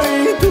tôi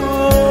thương.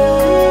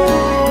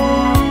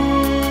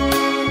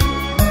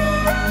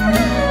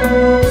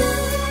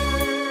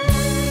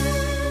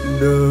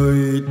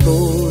 Đời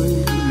tôi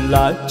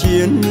là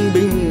chiến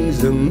binh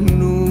rừng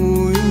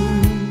núi,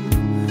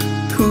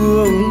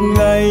 thương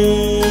ngày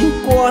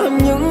qua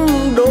những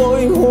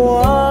đôi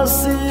hoa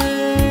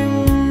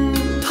sim,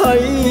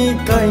 thấy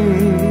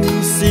cành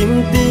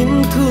sim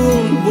tím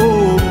thương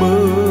vô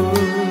bờ.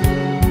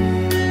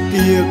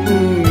 Tiếc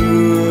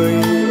người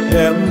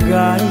em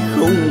gái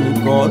không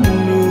còn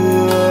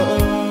nữa,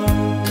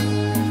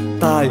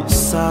 tại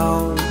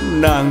sao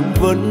nàng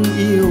vẫn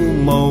yêu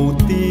màu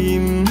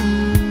tím?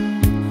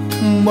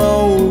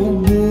 Màu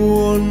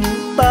buồn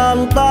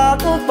tan tác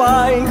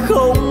phải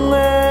không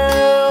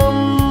em?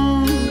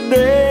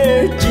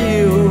 Để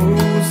chiều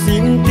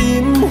sim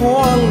tím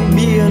hoang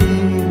biên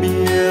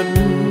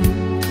biệt,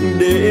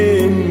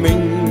 để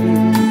mình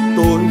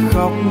tôi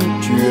khóc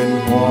chuyện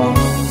hoa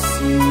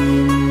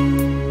sim.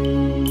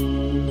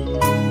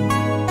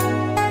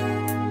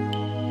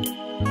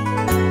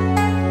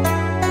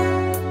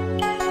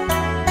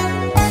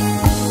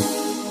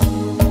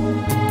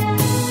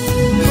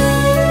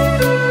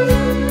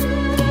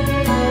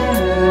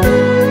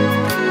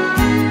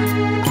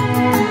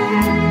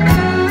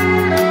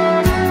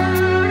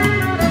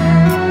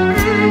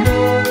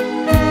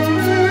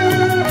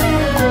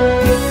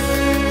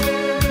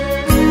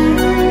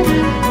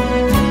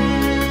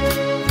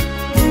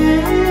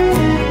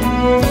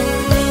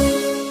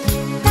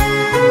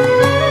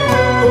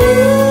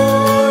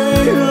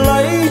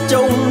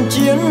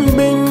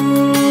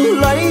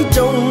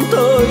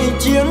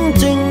 Chiến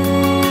tranh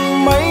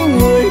mấy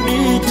người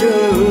đi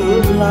trở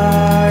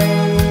lại.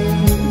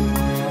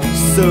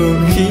 Sợ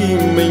khi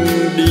mình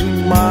đi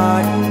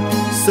mãi,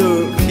 sợ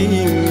khi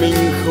mình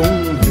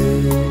không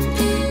về,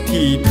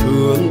 thì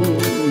thương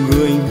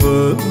người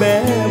vợ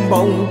bé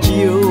bóng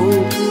chiều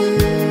quê.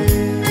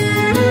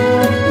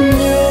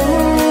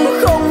 Nhưng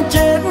không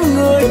chết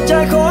người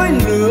trai khói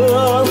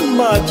lửa,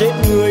 mà chết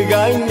người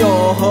gái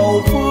nhỏ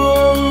hậu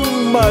phương,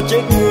 mà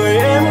chết người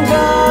em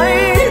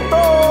gái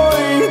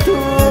tôi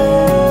thương.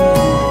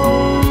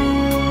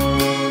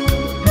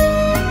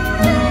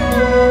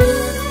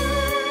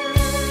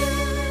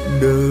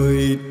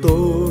 Đời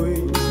tôi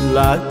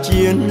là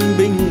chiến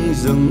binh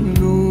rừng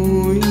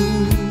núi,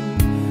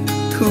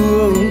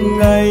 thương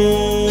ngày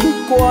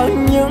qua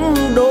những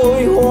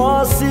đôi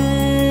hoa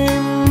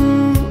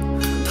sim,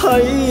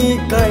 thấy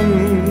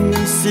cành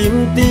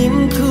sim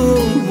tím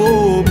thương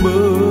vô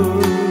bờ.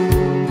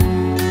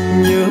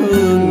 Nhớ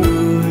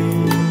người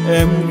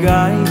em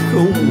gái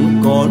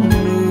không còn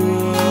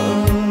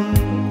nữa,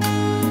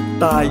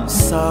 tại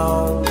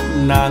sao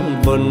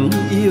nàng vẫn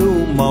yêu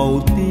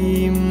màu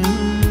tím?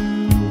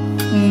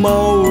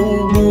 Màu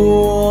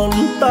buồn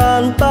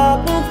tan tác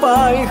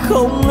phải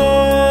không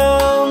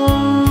em?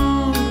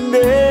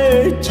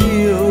 Để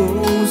chiều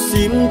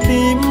sim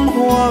tím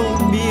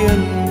hoang biên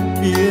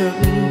biệt,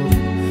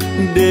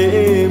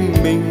 để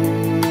mình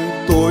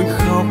tôi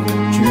khóc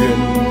chuyện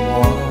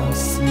hoa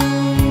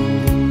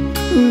sim.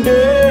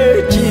 Để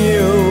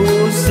chiều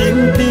sim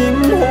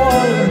tím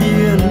hoang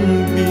biên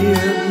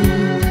biệt,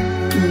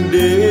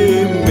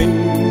 để mình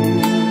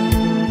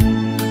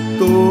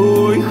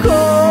tôi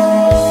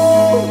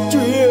khóc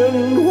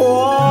chuyện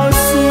hoa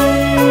sim.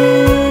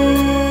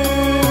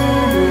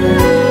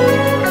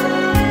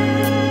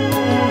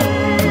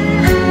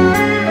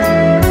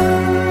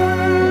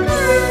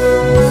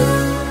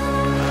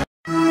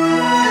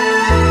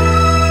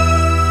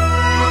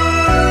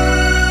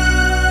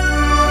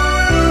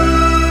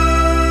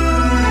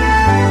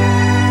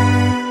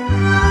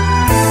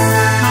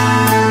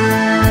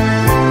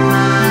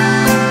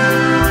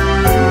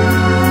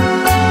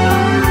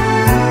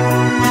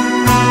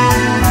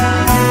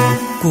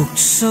 Cuộc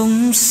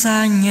sống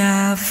xa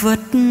nhà vất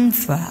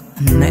vả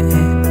mẹ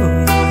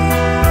ơi,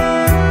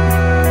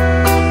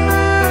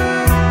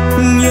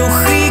 nhiều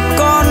khi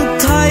con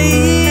thấy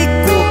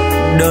cuộc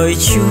đời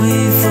trôi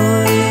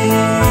vơi.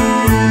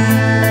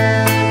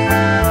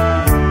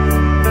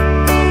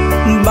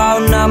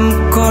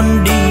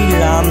 con đi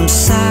làm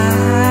xa,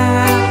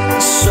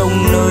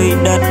 sông nơi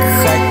đất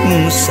khách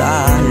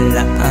xa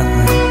lạ,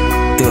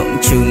 tưởng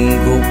chừng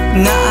gục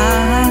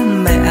ngã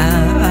mẹ.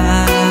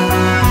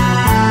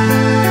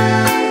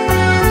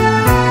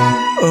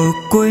 Ở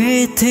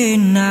quê thế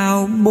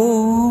nào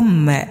bố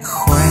mẹ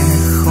khỏe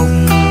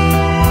không?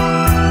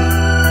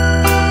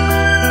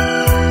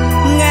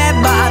 Nghe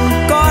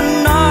bạn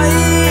con nói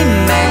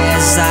mẹ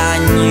già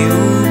nhiều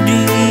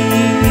đi,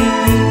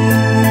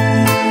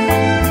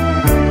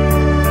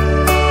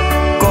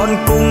 con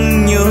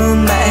cũng nhớ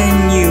mẹ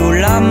nhiều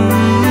lắm.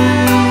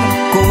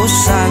 Cố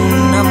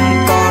sang năm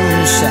con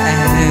sẽ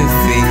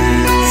về,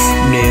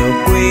 đều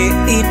quê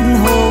ít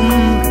hôm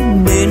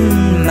bên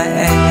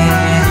mẹ.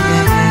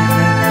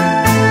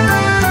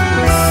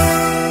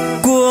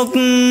 Cuộc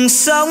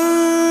sống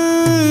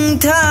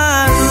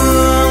tha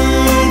hương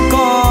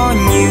có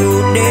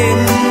nhiều đêm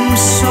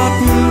xót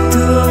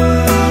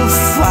thương,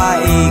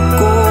 phải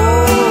cố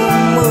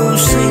mưu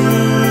sinh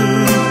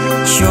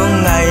cho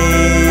ngày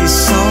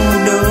sau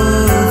đỡ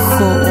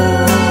khổ.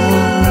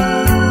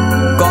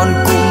 Con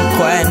cũng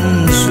quen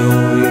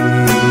rồi,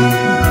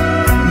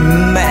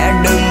 mẹ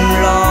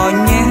đừng lo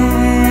nhé.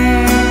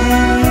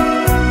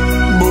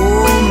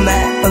 Bố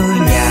mẹ ở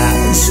nhà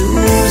giữ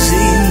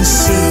gìn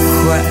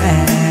sức khỏe.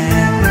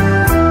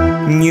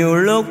 Nhiều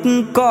lúc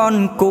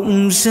con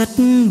cũng rất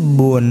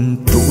buồn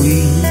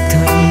tủi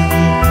thân,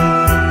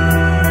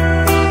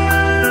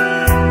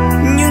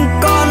 nhưng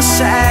con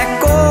sẽ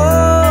cố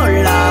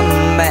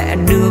làm mẹ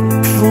được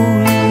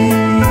vui.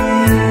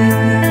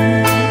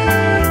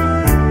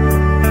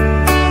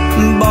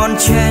 Bon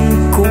chen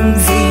cũng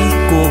vì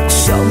cuộc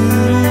sống,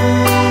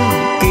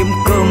 kiếm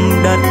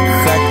cơm đất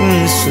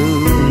khách xứ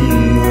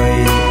người,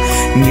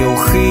 nhiều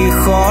khi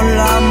khó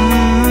lắm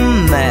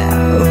mẹ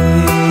ơi.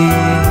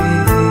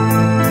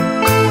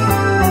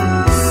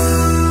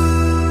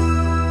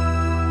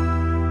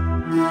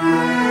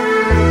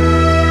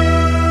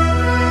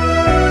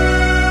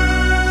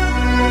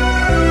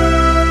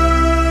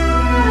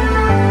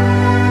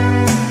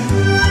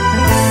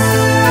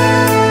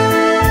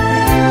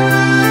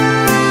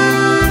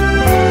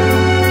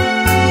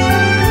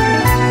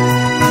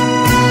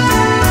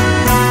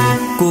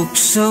 Cuộc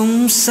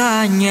sống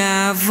xa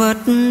nhà vất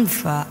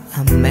vả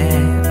mẹ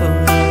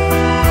ơi.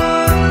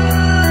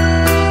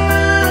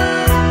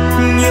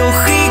 Nhiều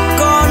khi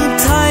con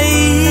thấy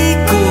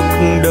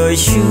cuộc đời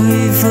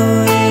chơi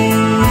vơi,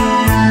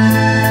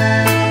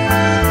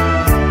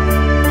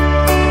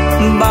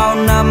 bao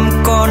năm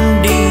con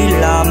đi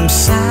làm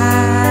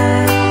xa,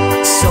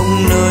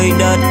 sống nơi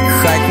đất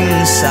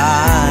khách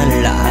xa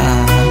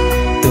lạ,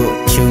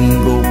 tưởng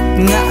chừng gục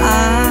ngã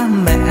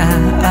mẹ.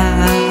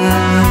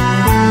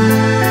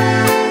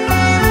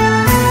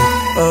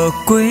 Ở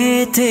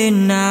quê thế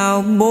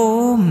nào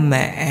bố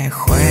mẹ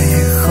khỏe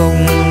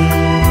không?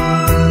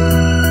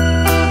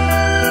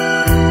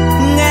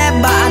 Nghe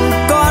bạn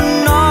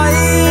con nói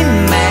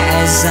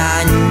mẹ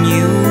già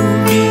nhiều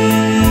đi,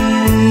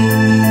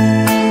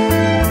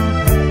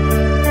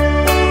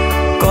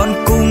 con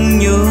cũng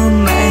nhớ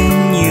mẹ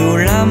nhiều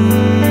lắm.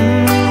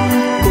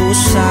 Cố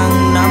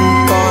sang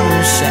năm con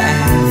sẽ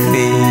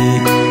về,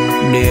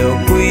 đều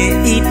quê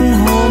ít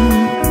hôm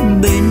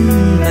bên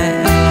mẹ.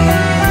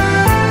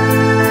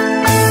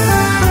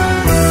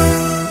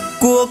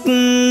 Cuộc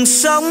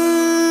sống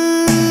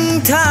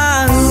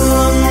tha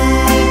hương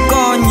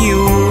có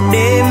nhiều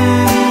đêm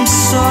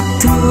xót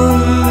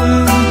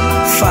thương,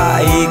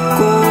 phải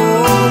cố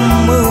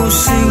mưu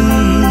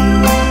sinh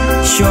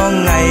cho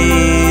ngày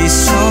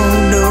sau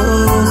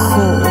đỡ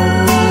khổ.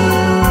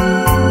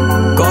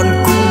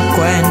 Con cũng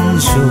quen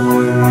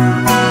rồi,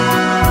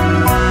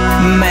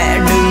 mẹ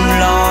đừng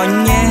lo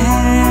nhé.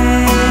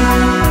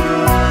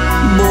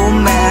 Bố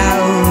mẹ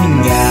ở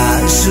nhà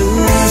giữ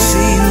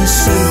gìn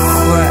sức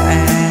khỏe.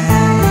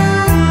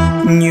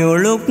 Nhiều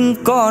lúc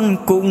con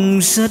cũng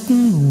rất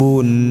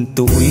buồn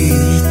tủi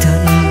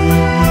thân,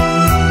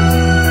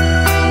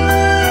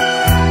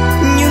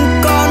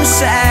 nhưng con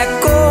sẽ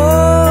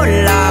cố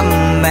làm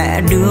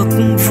mẹ được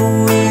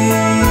vui.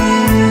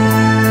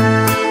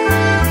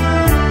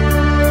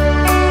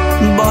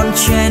 Bon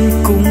chen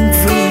cũng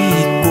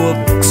vì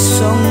cuộc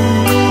sống,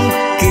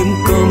 kiếm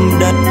cơm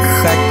đất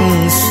khách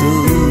xứ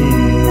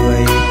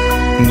người,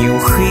 nhiều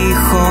khi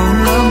khó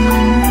lắm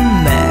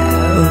mẹ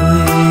ơi.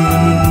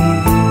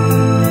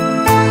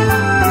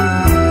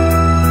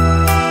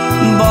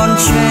 Bon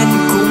chen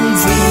cũng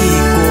vì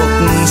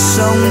cuộc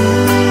sống,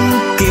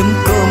 kiếm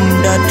cơm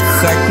đất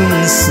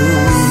khách xứ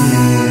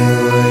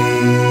người,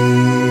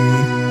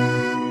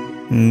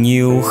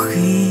 nhiều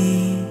khi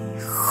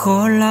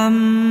khó lắm